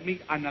 they won't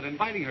meet. I'm not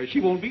inviting her.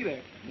 She won't be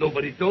there.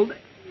 Nobody told her?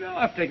 No,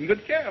 I've taken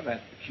good care of that.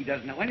 She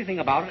doesn't know anything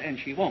about it, and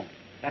she won't.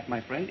 That, my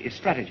friend, is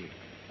strategy.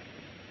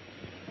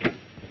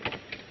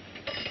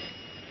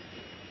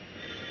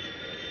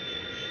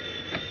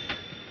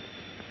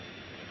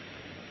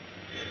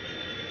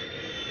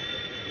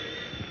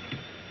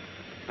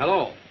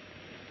 Hello.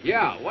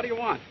 Yeah, what do you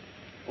want?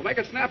 Well, make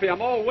it snappy.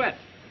 I'm all wet.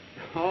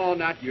 Oh,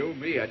 not you.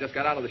 Me. I just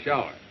got out of the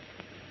shower.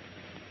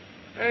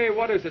 Hey,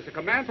 what is this, a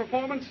command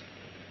performance?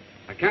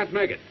 I can't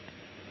make it.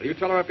 Well, you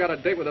tell her I've got a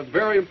date with a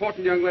very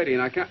important young lady,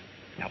 and I can't...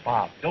 Now,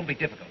 Bob, don't be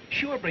difficult.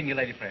 Sure, bring your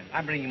lady friend.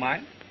 I'm bringing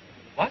mine.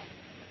 What?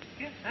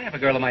 Yes, I have a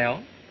girl of my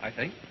own, I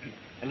think.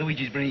 And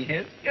Luigi's bringing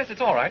his. Yes,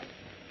 it's all right.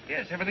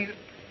 Yes, everything's...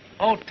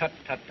 Oh, tut.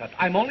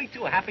 I'm only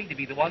too happy to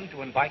be the one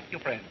to invite your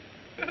friend.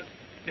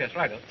 Yes,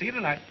 right. I'll see you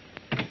tonight.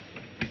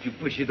 Did you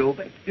push it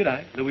over? Did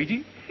I,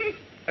 Luigi?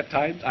 At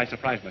times, I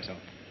surprise myself.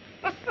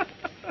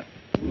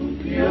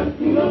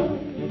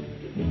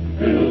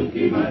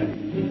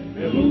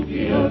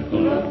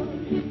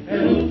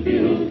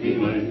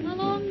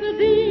 Along the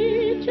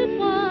beach at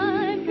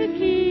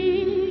Waikiki,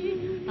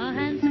 a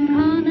handsome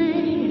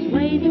Connie is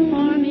waiting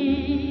for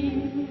me.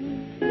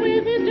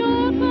 With his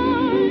dark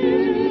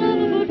eyes and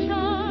lovable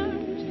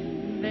charms,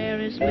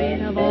 very sweet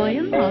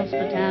Hawaiian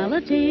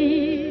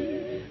hospitality.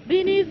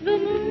 Beneath the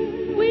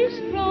moon we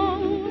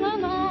stroll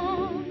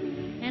along,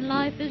 and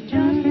life is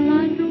just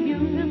like a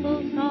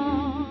beautiful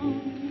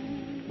song.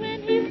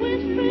 When he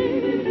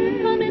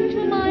whispers, come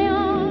into my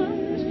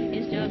arms,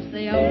 it's just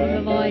the old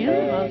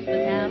Hawaiian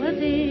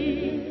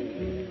hospitality.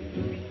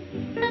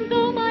 And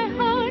though my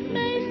heart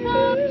may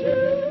stop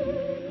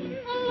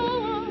to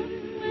alone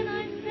when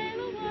I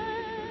sail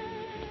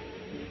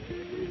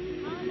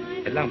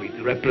away. Allow me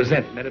to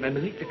represent Madame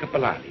Enrica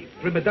Capellani,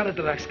 prima donna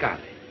della Scala.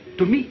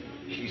 To me,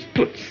 she's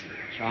toots.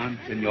 John,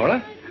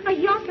 Senora? Are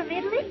you all from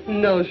Italy?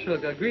 No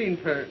sugar, green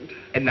currant.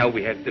 And now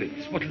we have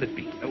drinks. What'll it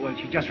be? Well,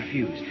 she just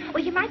refused.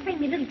 Well, you might bring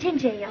me a little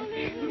ginger ale.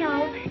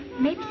 No,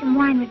 maybe some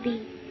wine would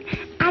be.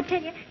 I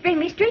tell you, bring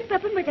me straight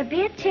bourbon with a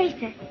beer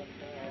chaser.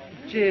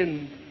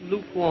 Gin,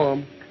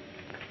 lukewarm.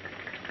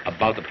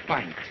 About a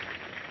pint.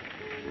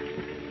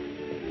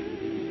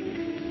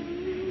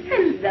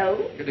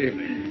 Hello. Good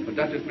evening. The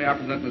Duchess, may I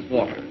present Miss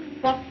Walker?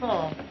 What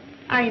for?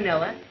 I know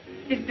her.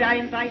 Did I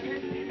invite her?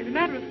 As a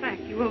matter of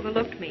fact, you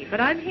overlooked me, but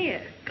I'm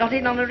here. Got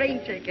in on a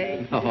rain check,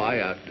 eh? No, I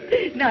asked her.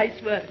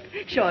 Nice work.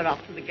 Show her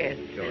off to the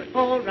guests. Sure.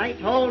 All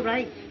right, all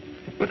right.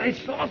 But I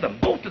saw them,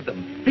 both of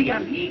them. They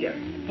are here.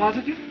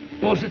 Positive?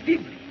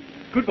 Positively.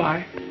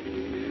 Goodbye.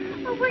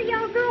 Oh, where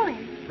y'all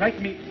going? Write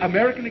me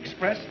American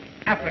Express,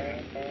 Africa.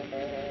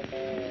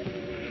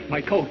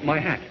 My coat, my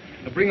hat.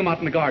 Bring them out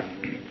in the garden.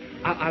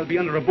 I'll be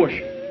under a bush.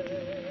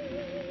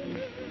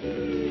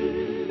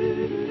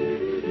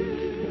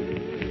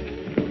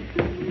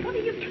 What are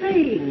you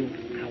playing?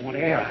 I want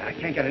air. I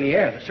can't get any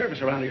air. The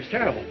service around here is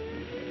terrible.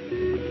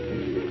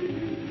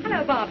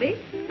 Hello, Bobby.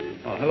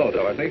 Oh, hello,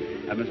 Dorothy.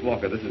 Miss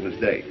Walker, this is Miss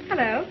Day.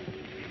 Hello.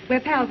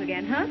 We're pals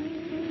again, huh?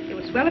 It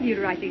was swell of you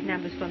to write these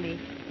numbers for me.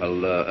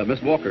 Well,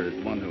 Miss Walker is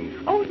the one who...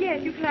 Oh,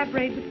 yes, you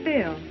collaborate with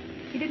Phil.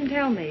 He didn't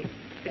tell me.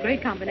 It's a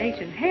great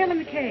combination. Hale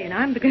and McKay, and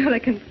I'm the girl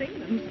that can sing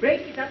them.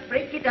 Break it up,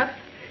 break it up.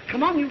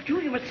 Come on, you two,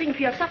 you must sing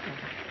for your supper.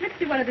 Let's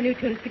do one of the new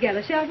tunes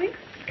together, shall we?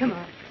 Come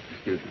on.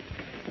 Excuse me.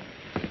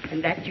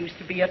 And that used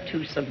to be a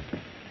twosome.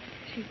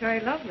 She's very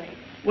lovely.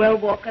 Well,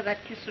 Walker,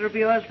 that kisser of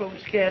yours won't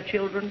scare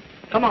children.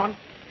 Come on,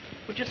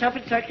 put yourself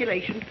in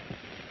circulation.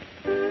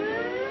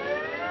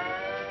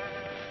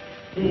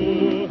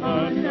 Two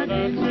hearts are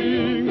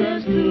dancing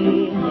as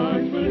two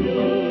hearts will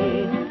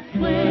do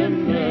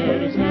when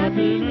there is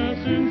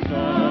happiness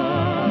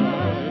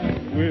inside.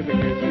 With a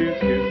kiss, kiss,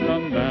 kiss,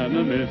 some man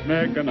and miss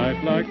make a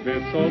night like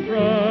this so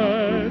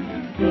bright.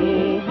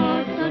 Two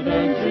hearts are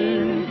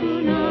dancing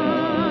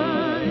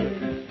tonight.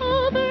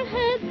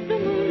 Overhead the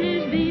moon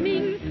is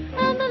beaming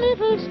and the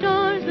little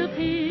stars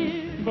appear.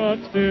 But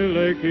still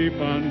they keep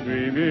on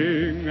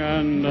dreaming,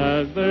 and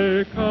as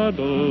they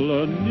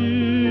cuddle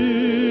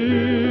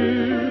near,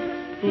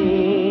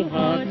 two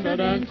hearts are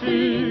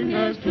dancing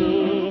as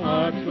two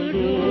hearts will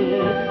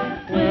do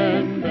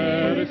when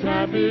there is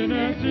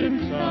happiness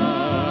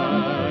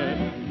inside.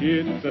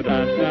 It's a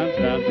dance, dance,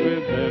 dance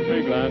with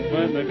every glance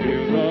when they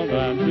feel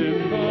romance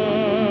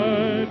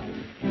inside.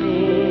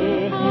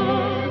 Two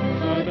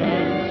hearts are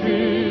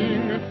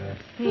dancing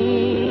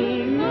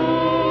tonight.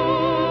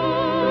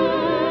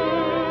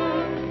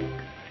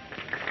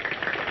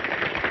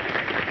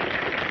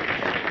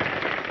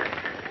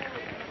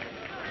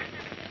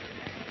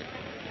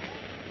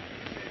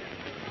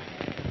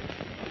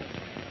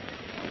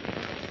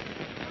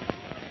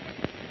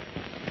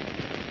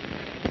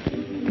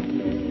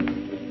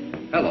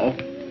 Hello.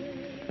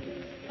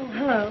 Oh,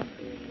 hello.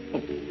 Oh,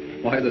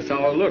 why the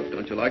sour look?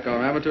 Don't you like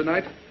our amateur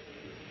night?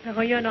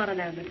 Oh, you're not an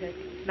amateur.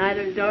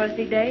 Neither is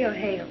Dorothy Day or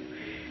Hale.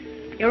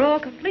 You're all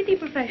completely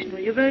professional.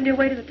 You've earned your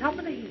way to the top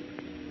of the heap.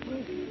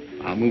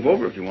 I'll move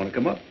over if you want to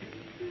come up.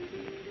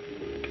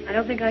 I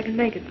don't think I can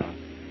make it, Bob.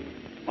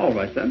 All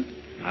right, then.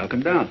 I'll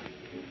come down.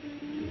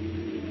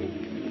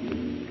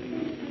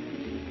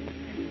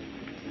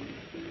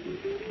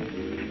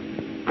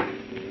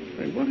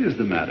 Say, what is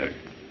the matter?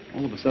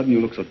 All of a sudden you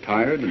look so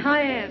tired and...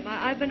 I am.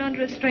 I've been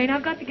under a strain.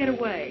 I've got to get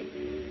away.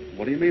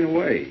 What do you mean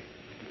away?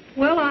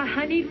 Well,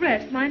 I need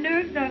rest. My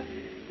nerves are...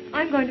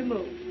 I'm going to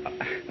move.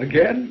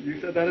 Again? You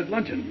said that at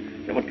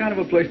luncheon. Say, what kind of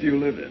a place do you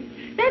live in?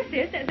 That's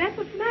it. That's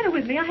what's the matter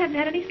with me. I haven't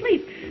had any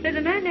sleep. There's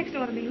a man next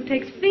door to me who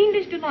takes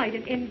fiendish delight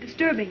in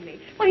disturbing me.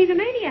 Well, he's a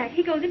maniac.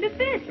 He goes into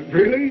fits.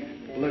 Really?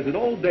 Well, there's an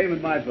old dame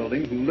in my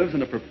building who lives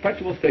in a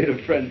perpetual state of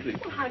frenzy.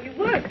 Well, how do you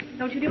work?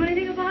 Don't you do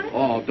anything about it?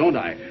 Oh, don't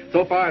I?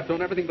 So far, I've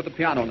thrown everything but the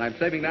piano, and I'm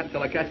saving that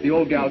until I catch the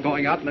old gal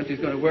going out, and then she's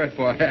going to wear it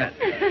for a hat.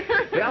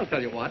 Hey, I'll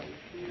tell you what.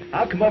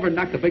 I'll come over and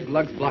knock the big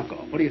lug's block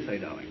off. What do you say,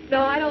 darling?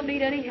 No, I don't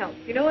need any help.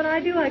 You know what I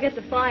do? I get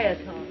the fire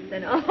tossed,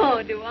 and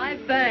oh, do I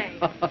bang.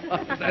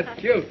 That's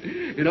cute.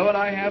 You know what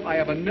I have? I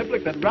have a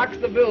niblick that rocks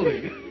the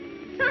building.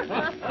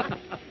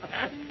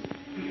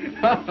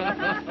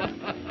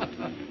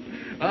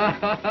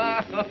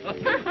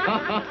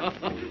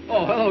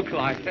 Oh, hello,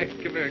 Clyde. Hey,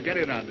 come here. Get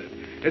in on this.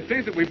 It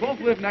seems that we both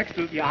live next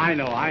to... Yeah, I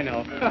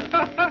know.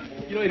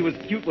 You know, it was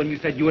cute when you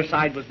said your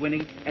side was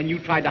winning and you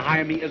tried to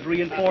hire me as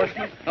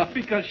reinforcement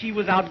because she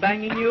was out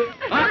banging you.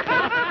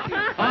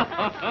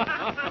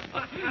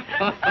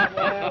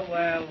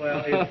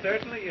 Well, it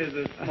certainly is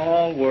a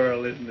small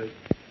world, isn't it?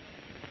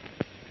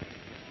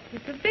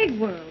 It's a big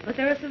world, but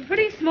there are some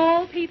pretty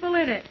small people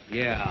in it.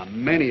 Yeah,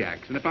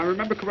 maniacs. And if I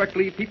remember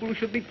correctly, people who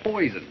should be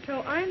poisoned.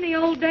 So I'm the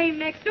old dame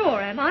next door,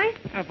 am I?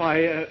 Have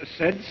I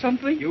said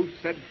something? You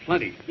said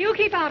plenty. You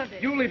keep out of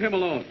this. You leave him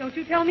alone. Don't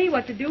you tell me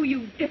what to do,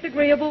 you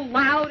disagreeable,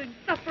 loud,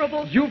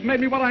 insufferable... You've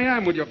made me what I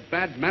am with your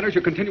bad manners,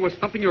 your continuous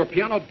thumping, your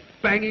piano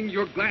banging,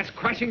 your glass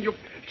crashing, your...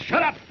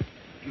 Shut up!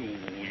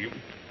 You...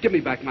 Give me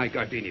back my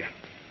gardenia.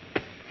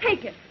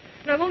 Take it.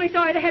 And I'm only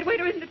sorry the head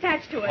waiter isn't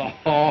attached to it.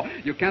 Oh,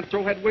 you can't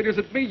throw head waiters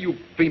at me, you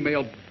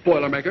female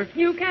boilermaker.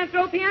 You can't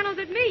throw pianos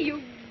at me,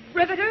 you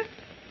riveter.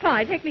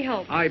 Clyde, take me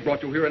home. I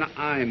brought you here, and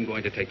I'm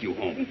going to take you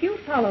home. If you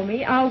follow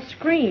me, I'll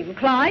scream.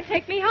 Clyde,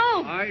 take me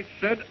home. I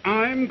said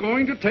I'm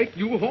going to take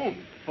you home.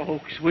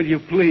 Folks, will you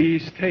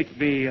please take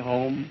me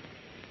home?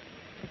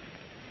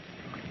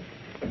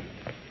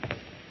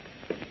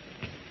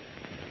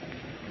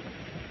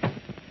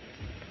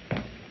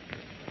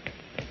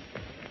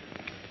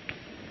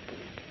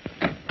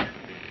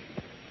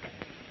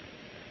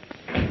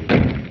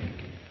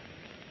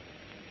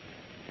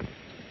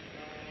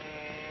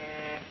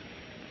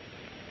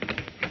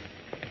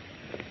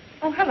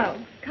 Oh, hello.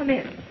 Come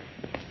in.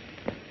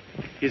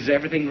 Is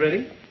everything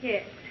ready?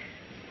 Yes.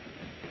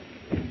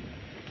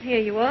 Here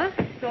you are.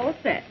 It's all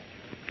set.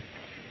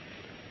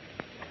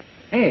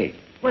 Hey,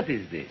 what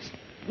is this?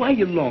 Why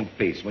you long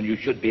face when you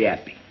should be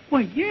happy?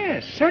 Why,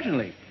 yes,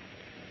 certainly.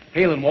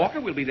 Hale and Walker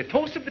will be the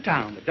toast of the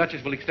town. The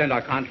Duchess will extend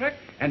our contract,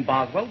 and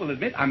Boswell will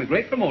admit I'm a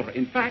great promoter.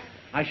 In fact,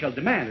 I shall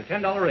demand a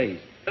 $10 raise.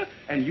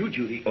 And you,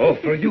 Judy. Oh,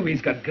 for you,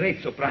 he's got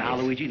great surprise. Now,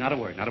 Luigi, not a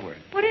word, not a word.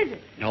 What is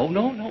it? No,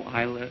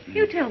 I'll...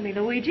 You tell me,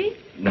 Luigi.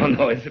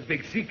 No, it's a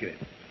big secret.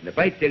 And if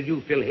I tell you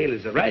Phil Hale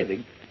is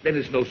arriving, then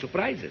there's no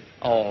surprises.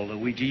 Oh,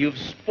 Luigi, you've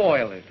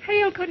spoiled it.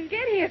 Hale couldn't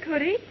get here,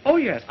 could he? Oh,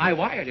 yes, I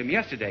wired him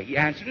yesterday. He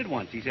answered at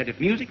once. He said if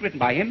music written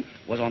by him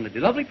was on the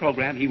lovely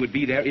program, he would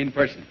be there in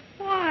person.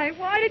 Why?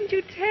 Why didn't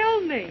you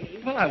tell me?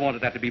 Well, I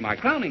wanted that to be my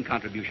crowning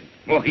contribution.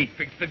 Oh, he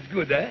fixed it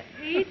good, eh?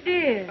 He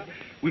did.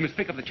 We must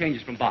pick up the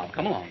changes from Bob.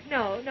 Come along.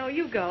 No,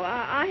 you go.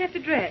 I have to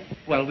dress.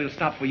 Well, we'll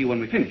stop for you when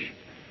we finish.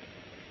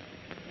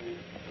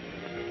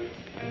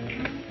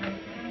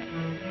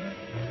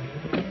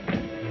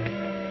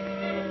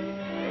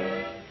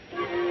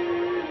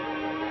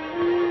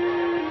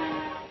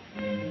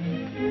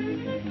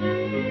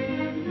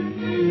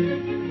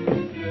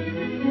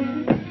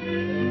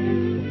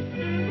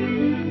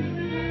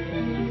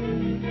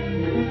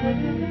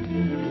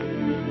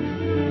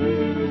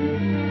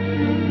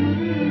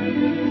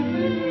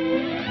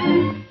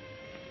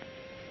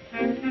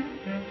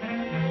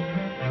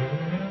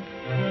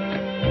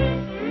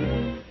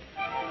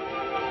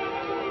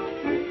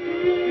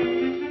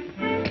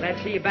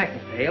 See you back,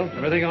 Mr. Hale.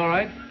 Everything all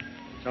right?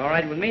 It's all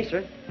right with me,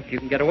 sir. If you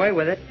can get away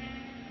with it.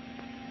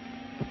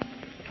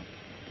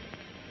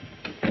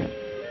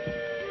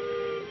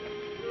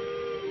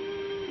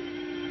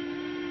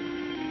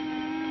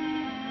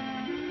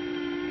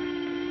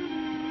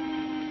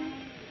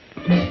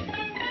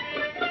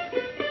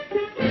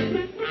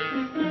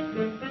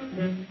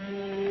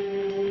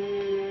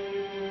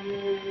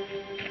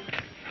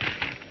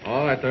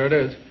 All right, there it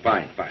is.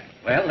 Fine.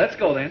 Well, let's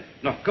go then.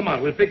 No, come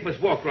on, we'll pick Miss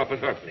Walker up at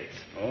her place.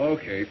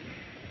 Okay.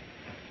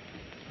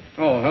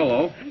 Oh,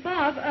 hello.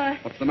 Bob,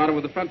 What's the matter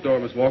with the front door,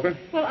 Miss Walker?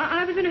 well,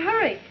 I was in a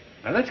hurry.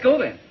 Now, let's go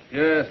then.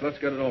 Yes, let's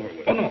get it over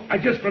with. Oh, no, I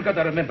just forgot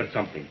I remembered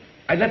something.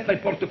 I left my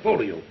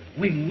portfolio.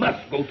 We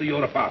must go to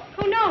your apartment.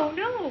 Oh,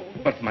 no.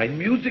 But my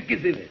music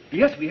is in it.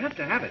 Yes, we have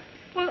to have it.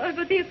 Well,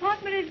 but the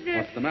apartment is,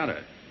 What's the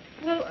matter?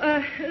 well,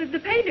 the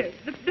painters.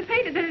 The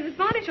painter, there's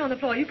varnish on the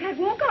floor. You can't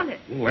walk on it.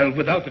 Well,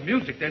 without the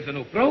music, there's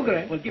no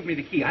program. Well, give me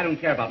the key. I don't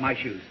care about my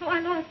shoes. Oh, I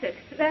lost it.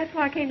 That's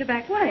why I came the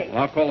back way.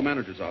 Well, I'll call the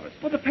manager's office.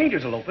 Well, the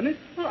painters will open it.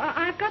 Well,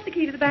 I've got the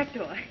key to the back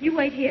door. You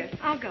wait here.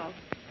 I'll go.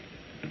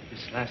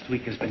 This last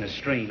week has been a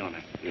strain on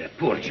her. Yeah,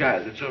 poor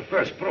child. It's her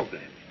first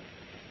program.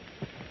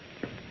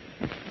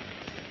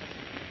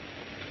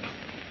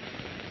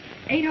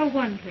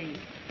 801, please.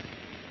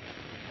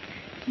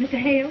 Mr.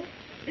 Hale,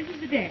 this is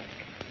the desk.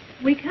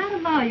 We can't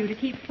allow you to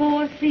keep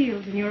 4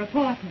 seals in your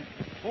apartment.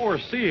 4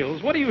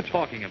 seals? What are you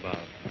talking about?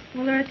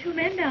 Well, there are 2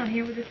 men down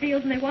here with the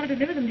seals, and they want to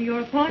deliver them to your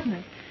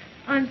apartment.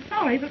 I'm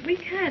sorry, but we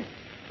can't.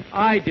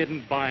 I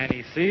didn't buy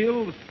any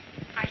seals.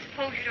 I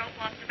suppose you don't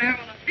want the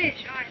barrel of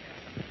fish, either.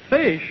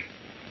 Fish?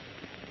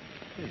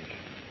 Fish.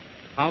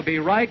 I'll be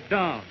right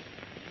down.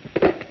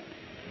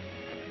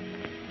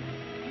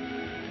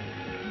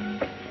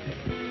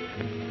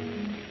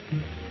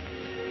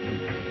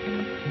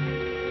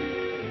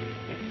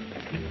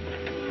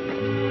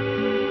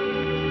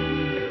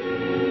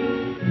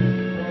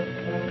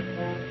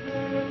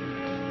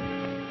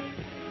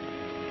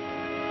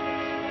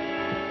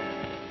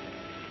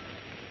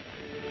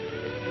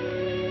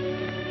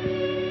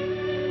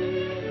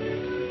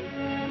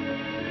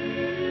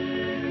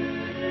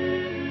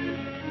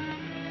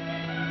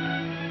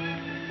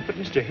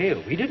 Mr.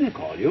 Hale, we didn't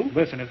call you.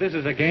 Listen, if this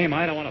is a game,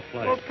 I don't want to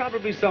play. Well,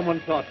 probably someone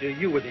thought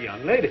you were the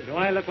young lady. Do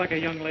I look like a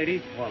young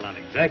lady? Well, not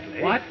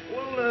exactly. What?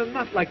 Well,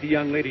 not like the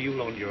young lady you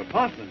loaned your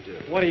apartment to.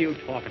 What are you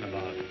talking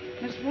about?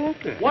 Miss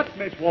Walker. What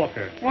Miss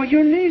Walker? Well,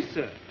 your niece,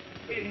 sir.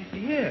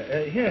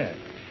 Here.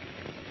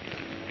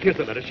 Here's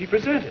the letter she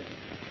presented.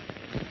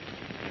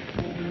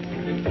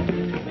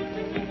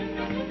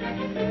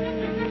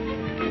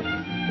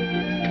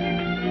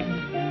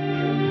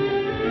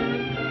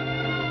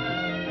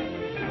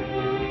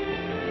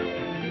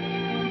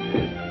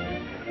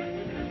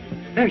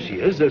 There she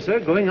is, sir,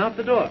 going out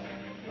the door.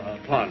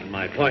 Pardon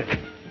my pointing.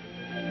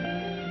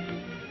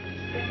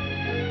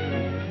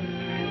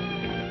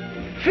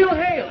 Phil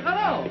Hale,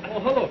 hello. Oh,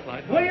 hello,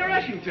 Clyde. Where are you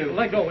rushing to?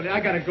 Let go. I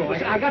gotta go.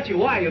 Listen, I got you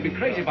wire. You'll be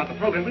crazy about the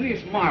program. Really,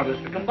 it's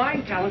marvelous. The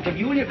combined talents of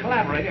you and your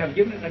collaborator have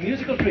given us a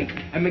musical treat.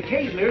 And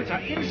McKay's lyrics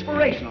are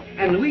inspirational.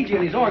 And Luigi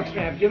and his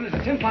orchestra have given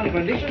us a symphonic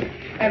rendition.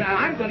 And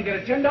I'm going to get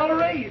a $10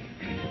 raise.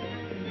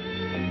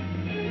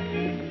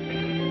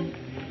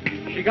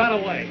 She got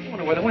away. I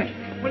wonder where they went.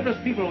 Where did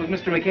those people with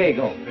Mr. McKay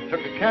go? They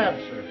took a cab,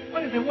 sir.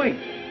 Why did they wait?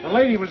 The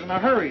lady was in a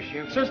hurry. She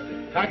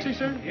insisted. Taxi,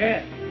 sir?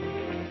 Yeah.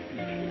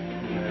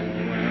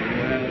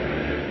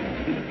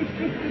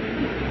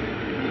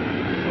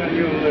 Well,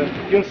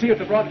 you'll see at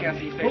the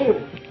broadcasting station. Who?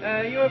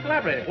 Your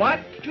collaborator.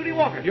 What? Judy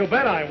Walker. You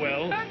bet I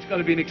will. That's going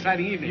to be an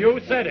exciting evening. You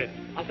said it.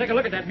 I'll take a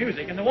look at that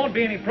music, and there won't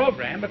be any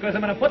program because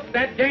I'm going to put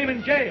that dame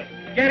in jail.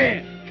 Get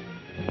in.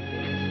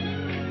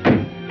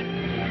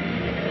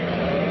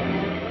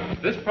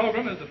 This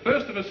program is the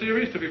first of a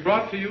series to be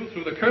brought to you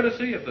through the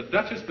courtesy of the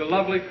Duchess de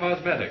Lovely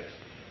Cosmetics,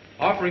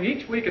 offering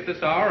each week at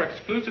this hour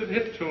exclusive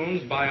hit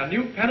tunes by a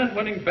new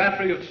pennant-winning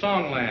battery of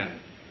Songland,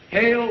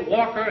 Hale,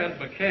 Walker, and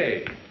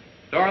McKay.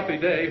 Dorothy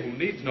Day, who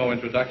needs no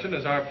introduction,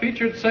 is our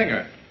featured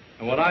singer.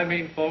 And what I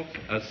mean, folks,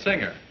 a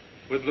singer,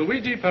 with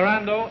Luigi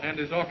Perando and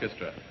his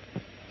orchestra.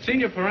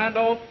 Senior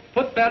Perando,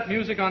 put that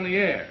music on the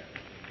air.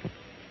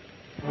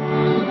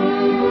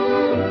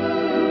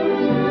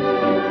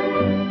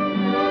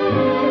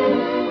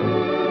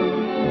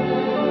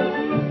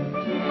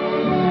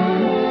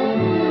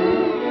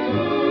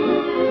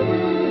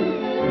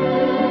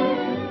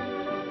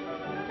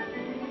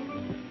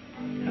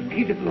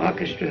 Beautiful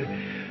orchestra.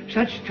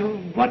 Such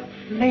tune. What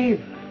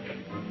flavor?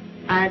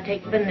 I'll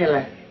take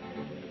vanilla.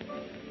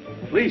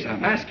 Please,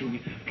 I'm asking you.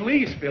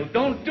 Please, Phil,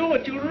 don't do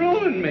it. You'll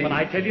ruin me. But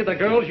I tell you, the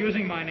girl's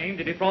using my name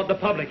to defraud the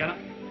public, and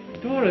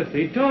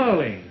Dorothy,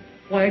 darling.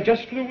 Why, I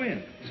just flew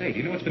in. Say, do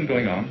you know what's been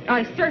going on?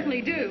 I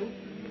certainly do.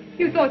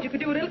 You thought you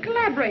could do a little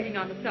collaborating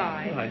on the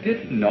side. Well, I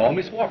didn't know.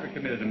 Miss Walker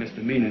committed a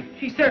misdemeanor.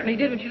 She certainly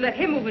did when she let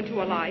him move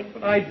into a life.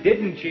 But I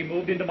didn't. She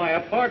moved into my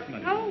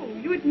apartment. Oh,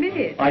 you admit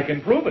it. I can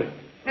prove it.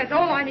 That's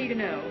all I need to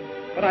know.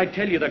 But I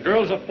tell you, the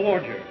girl's a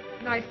forger.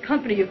 Nice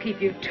company you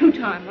keep, you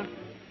two-timer.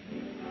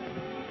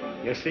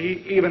 You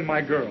see, even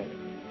my girl.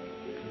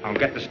 I'll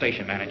get the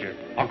station manager.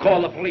 I'll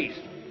call the police.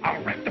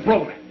 I'll wreck the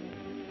program.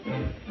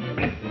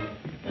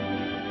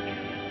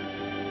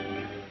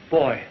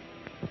 Boy.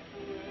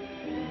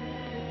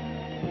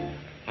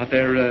 Are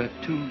there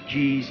 2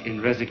 G's in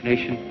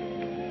resignation?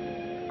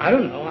 I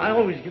don't know. I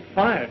always get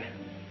fired.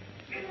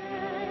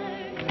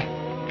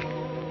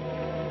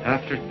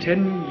 After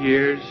 10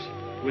 years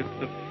with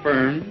the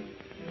firm,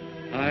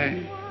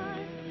 I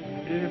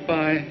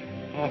hereby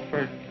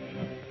offer.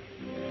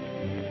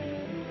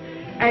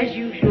 As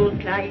usual,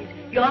 Clyde,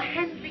 you're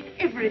handling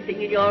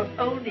everything in your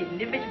own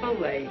inimitable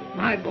way.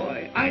 My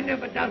boy, I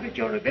never doubted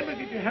your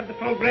ability to have the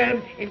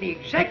program in the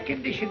exact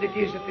condition it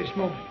is at this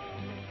moment.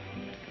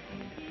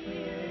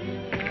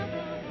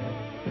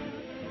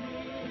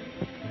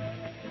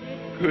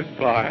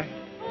 Goodbye.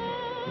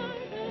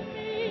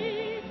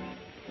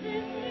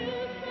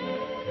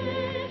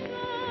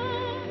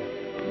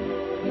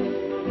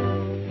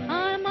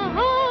 I'm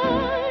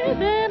high,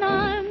 then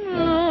I'm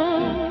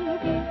low,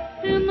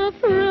 in the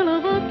thrill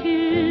of a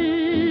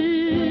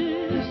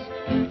kiss.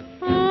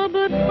 Oh,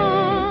 but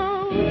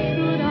how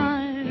should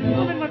I know?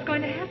 Well, then what's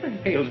going to happen?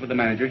 Hale's with the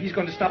manager. He's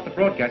going to stop the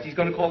broadcast. He's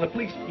going to call the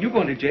police. You're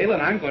going to jail,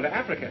 and I'm going to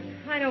Africa.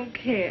 I don't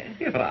care.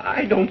 Yeah, but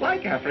I don't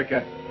like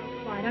Africa.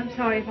 Clyde, I'm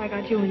sorry if I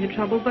got you into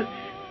trouble, but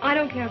I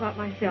don't care about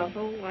myself.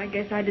 Oh, I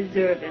guess I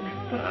deserve it.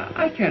 But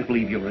I can't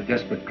believe you're a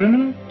desperate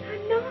criminal.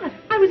 I'm not.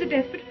 I was a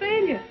desperate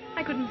failure.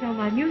 I couldn't sell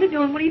my music.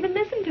 No one would even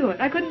listen to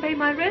it. I couldn't pay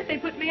my rent. They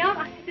put me out.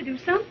 I had to do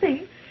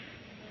something.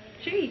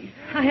 Gee,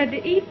 I had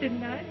to eat,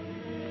 didn't I?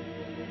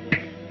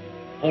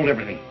 Hold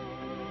everything.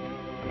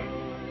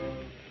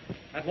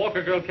 That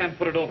Walker girl can't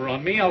put it over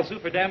on me. I'll sue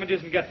for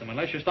damages and get them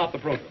unless you stop the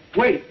program.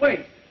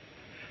 Wait.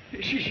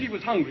 She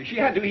was hungry. She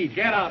had to eat.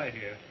 Get out of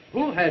here.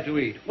 Who had to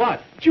eat?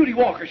 What? Judy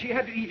Walker. She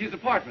had to eat his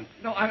apartment.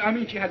 No, I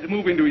mean she had to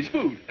move into his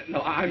food.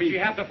 No, I mean... Did she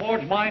have to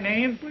forge my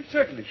name? Well,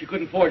 certainly. She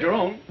couldn't forge her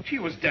own. She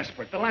was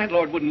desperate. The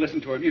landlord wouldn't listen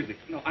to her music.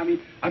 No, I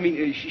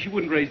mean, she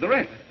wouldn't raise the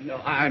rent.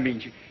 No, I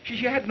mean, she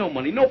had no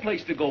money, no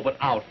place to go but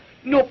out.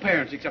 No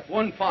parents except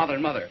one father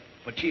and mother.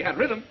 But she had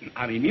rhythm.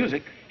 I mean,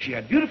 music. She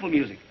had beautiful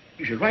music.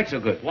 You should write so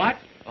good. What?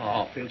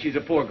 Oh, Phil, she's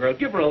a poor girl.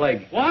 Give her a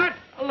leg. What?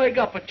 A leg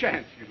up, a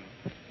chance, you know.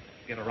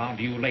 get around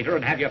to you later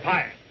and have you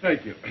fired.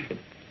 Thank you.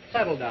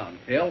 Settle down,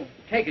 Phil.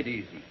 Take it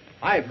easy.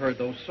 I've heard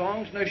those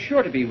songs, and they're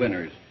sure to be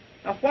winners.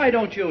 Now, why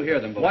don't you hear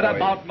them before What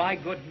about my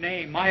good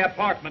name, my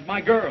apartment, my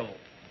girl?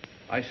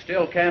 I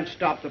still can't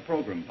stop the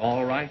program.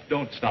 All right,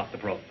 don't stop the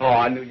program. Oh,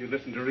 I knew you'd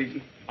listen to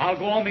reason. I'll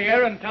go on the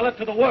air and tell it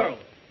to the world.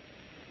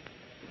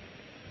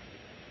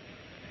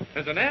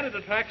 As an added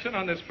attraction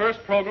on this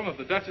first program of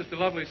the Duchess de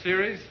Lovely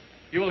series,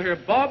 you will hear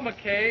Bob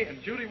McKay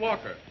and Judy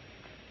Walker.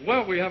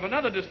 Well, we have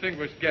another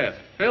distinguished guest,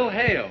 Phil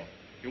Hale.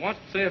 He wants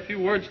to say a few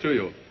words to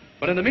you.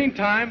 But in the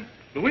meantime,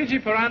 Luigi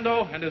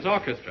Ferrando and his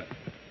orchestra.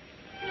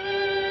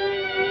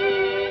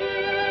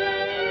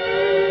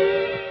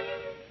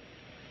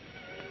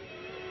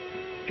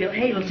 Phil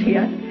Hale's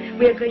here.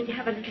 We're going to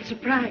have a little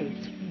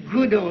surprise.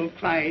 Good old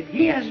Clyde.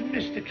 He hasn't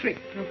missed a trick.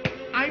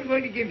 I'm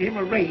going to give him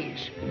a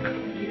raise.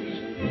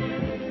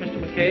 Mr.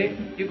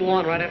 McKay, you go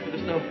on right after the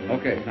snow.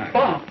 Okay, thanks.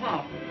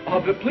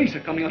 Bob, the police are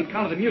coming on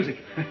account of the music.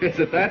 Is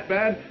it that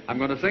bad? I'm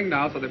going to sing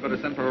now, so they better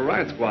send for a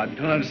riot squad.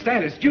 Don't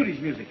understand. It's Judy's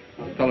music.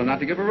 Tell her not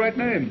to give her right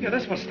name. Yeah,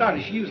 that's what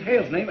started. She used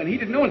Hale's name, and he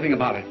didn't know anything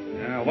about it.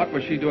 Yeah, what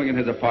was she doing in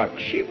his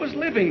apartment? She was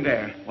living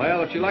there.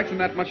 Well, if she likes him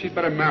that much, she'd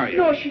better marry him.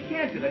 No, she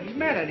can't do that. He's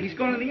mad at it. He's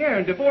going in the air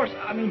and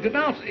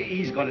denounce.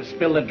 He's going to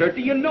spill the dirt.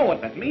 Do you know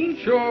what that means?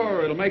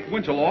 Sure, it'll make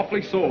Winchell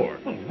awfully sore.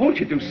 Well, won't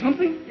you do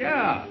something?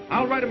 Yeah,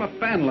 I'll write him a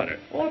fan letter.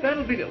 Oh,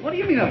 that'll be good. What do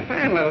you mean a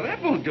fan letter?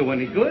 That won't do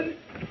any good.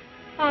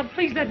 Oh,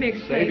 please let me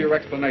explain. Save your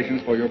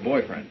explanations for your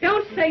boyfriend.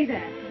 Don't say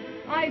that.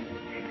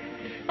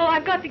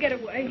 I've got to get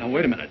away. Now,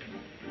 wait a minute.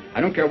 I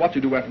don't care what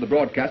you do after the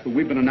broadcast, but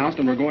we've been announced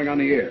and we're going on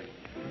the air.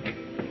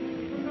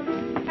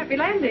 Happy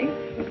landing.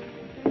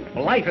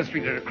 Well, life has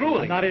treated her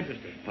cruelly. I'm not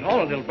interested. But all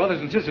her little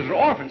brothers and sisters are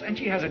orphans, and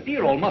she has a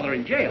dear old mother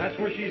in jail. That's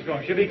where she's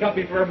going. She'll be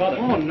company for her mother.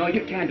 Oh, no,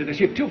 you can't do this.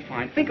 You're too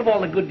fine. Think of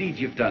all the good deeds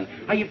you've done.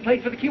 How you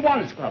played for the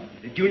Kiwanis Club,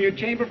 the Junior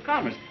Chamber of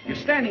Commerce. You're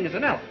standing as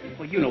an elf.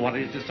 Well, you know what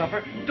it is to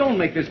suffer. Don't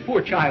make this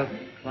poor child...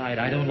 Clyde,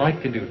 I don't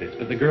like to do this,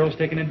 but the girl's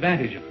taking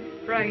advantage of me.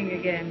 Bragging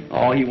again.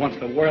 Oh, he wants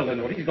the world to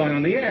know it. He's going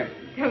on the air.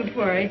 Don't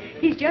worry.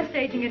 He's just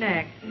staging an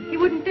act. He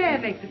wouldn't dare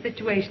make the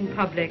situation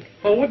public.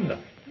 Oh, wouldn't I?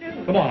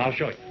 No. Come on, I'll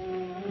show you.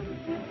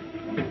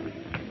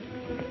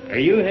 Are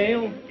you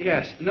Hale?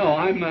 Yes. No,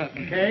 I'm,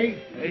 Okay.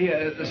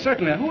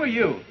 certainly. Who are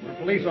you? We're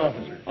police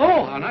officers.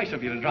 Oh, how nice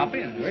of you to drop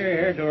in. We're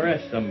here to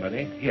arrest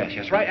somebody.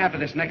 Yes, right after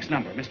this next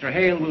number. Mr.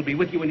 Hale will be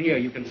with you in here.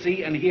 You can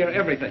see and hear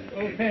everything.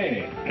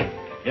 Okay.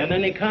 Got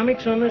any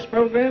comics on this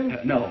program?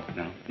 No.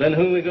 Then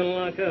who are we going to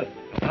lock up?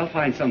 I'll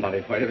find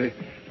somebody for you.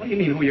 What do you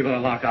mean, who you're going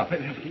to lock up?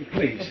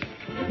 Please.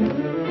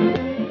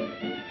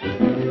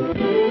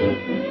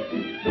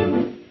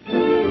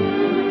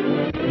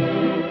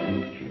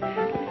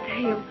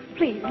 Hale,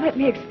 please, let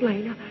me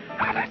explain.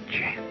 Now, that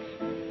chance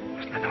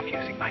wasn't enough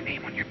using my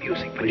name on your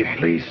music, but Will you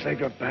please save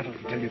your battles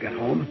until you get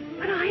home?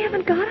 But I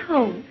haven't got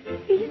home.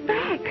 He's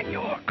back. And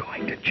you're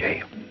going to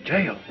jail.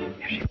 Jail?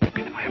 If she broke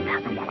into my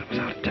apartment while I was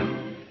out of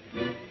town.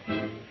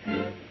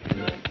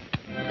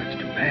 That's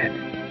too bad.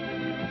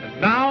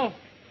 And now,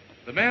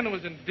 the man who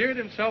has endeared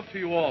himself to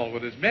you all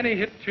with his many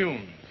hit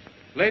tunes.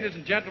 Ladies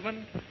and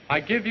gentlemen, I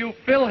give you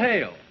Phil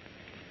Hale.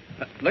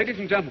 Ladies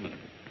and gentlemen,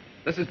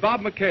 this is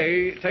Bob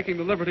McKay taking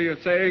the liberty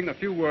of saying a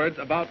few words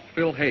about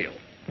Phil Hale.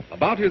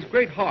 About his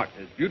great heart,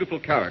 his beautiful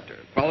character,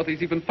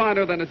 qualities even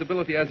finer than his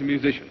ability as a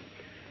musician.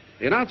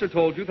 The announcer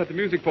told you that the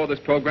music for this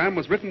program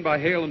was written by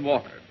Hale and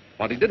Walker.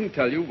 What he didn't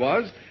tell you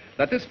was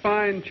that this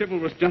fine,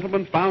 chivalrous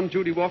gentleman found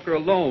Judy Walker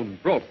alone,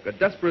 broke, a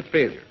desperate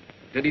failure.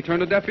 Did he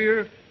turn a deaf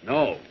ear?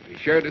 No. He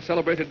shared his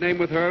celebrated name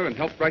with her and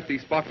helped write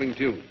these sparkling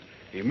tunes.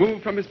 He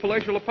moved from his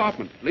palatial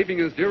apartment, leaving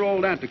his dear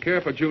old aunt to care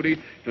for Judy,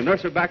 to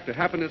nurse her back to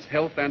happiness,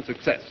 health, and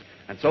success.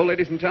 And so,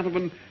 ladies and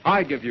gentlemen,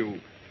 I give you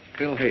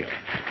Phil Hale.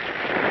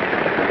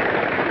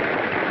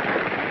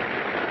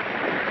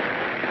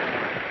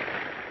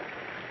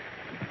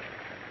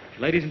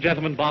 Ladies and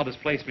gentlemen, Bob has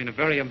placed me in a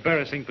very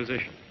embarrassing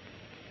position.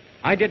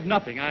 I did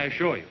nothing, I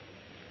assure you.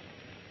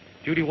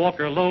 Judy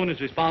Walker alone is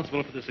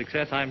responsible for the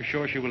success I'm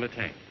sure she will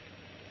attain.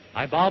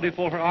 I bow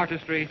before her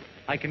artistry,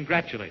 I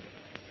congratulate her,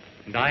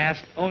 and I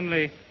ask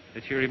only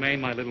that she remain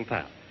my little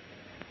pal.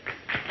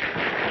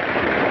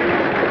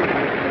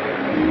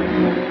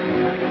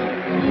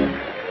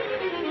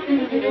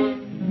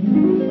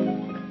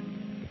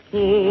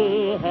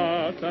 Two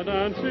hearts are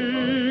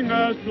dancing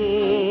as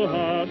two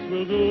hearts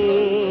will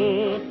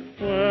do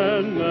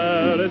when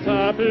there is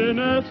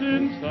happiness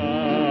inside.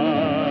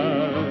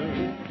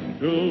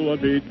 To a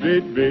beat,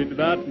 beat, beat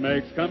that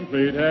makes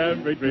complete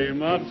every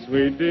dream of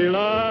sweet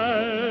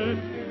delight.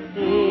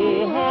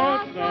 Two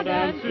hearts are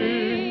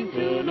dancing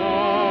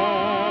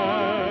tonight.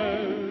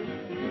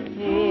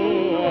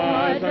 Two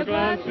eyes are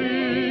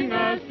glancing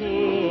as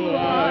two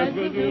eyes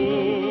will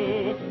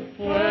do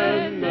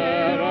when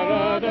there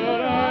are other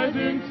eyes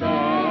inside.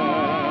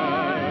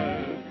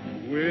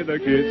 With a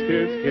kiss,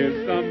 kiss,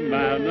 kiss, a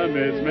man and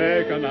miss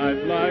make a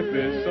night like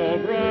this so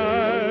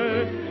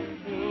bright.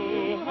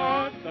 Two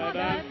hearts are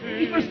dancing.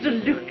 It was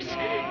deluxe.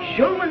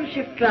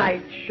 Showmanship,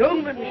 Clyde,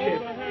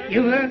 showmanship.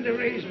 You've earned a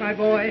raise, my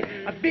boy,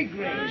 a big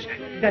raise.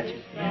 That's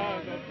it.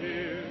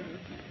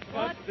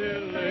 but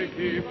still they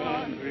keep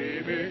on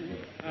dreaming,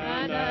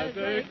 and as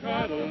they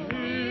cuddle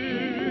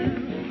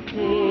near,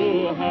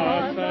 two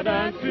hearts are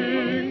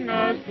dancing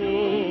as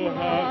two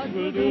hearts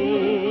will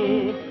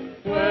do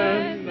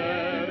when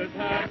there is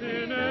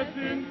happiness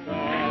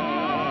inside.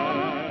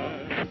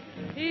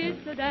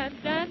 It's a dance,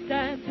 dance,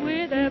 dance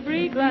with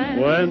every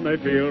glance. When they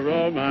feel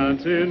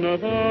romance in the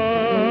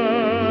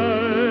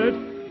heart,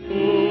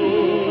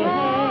 ooh.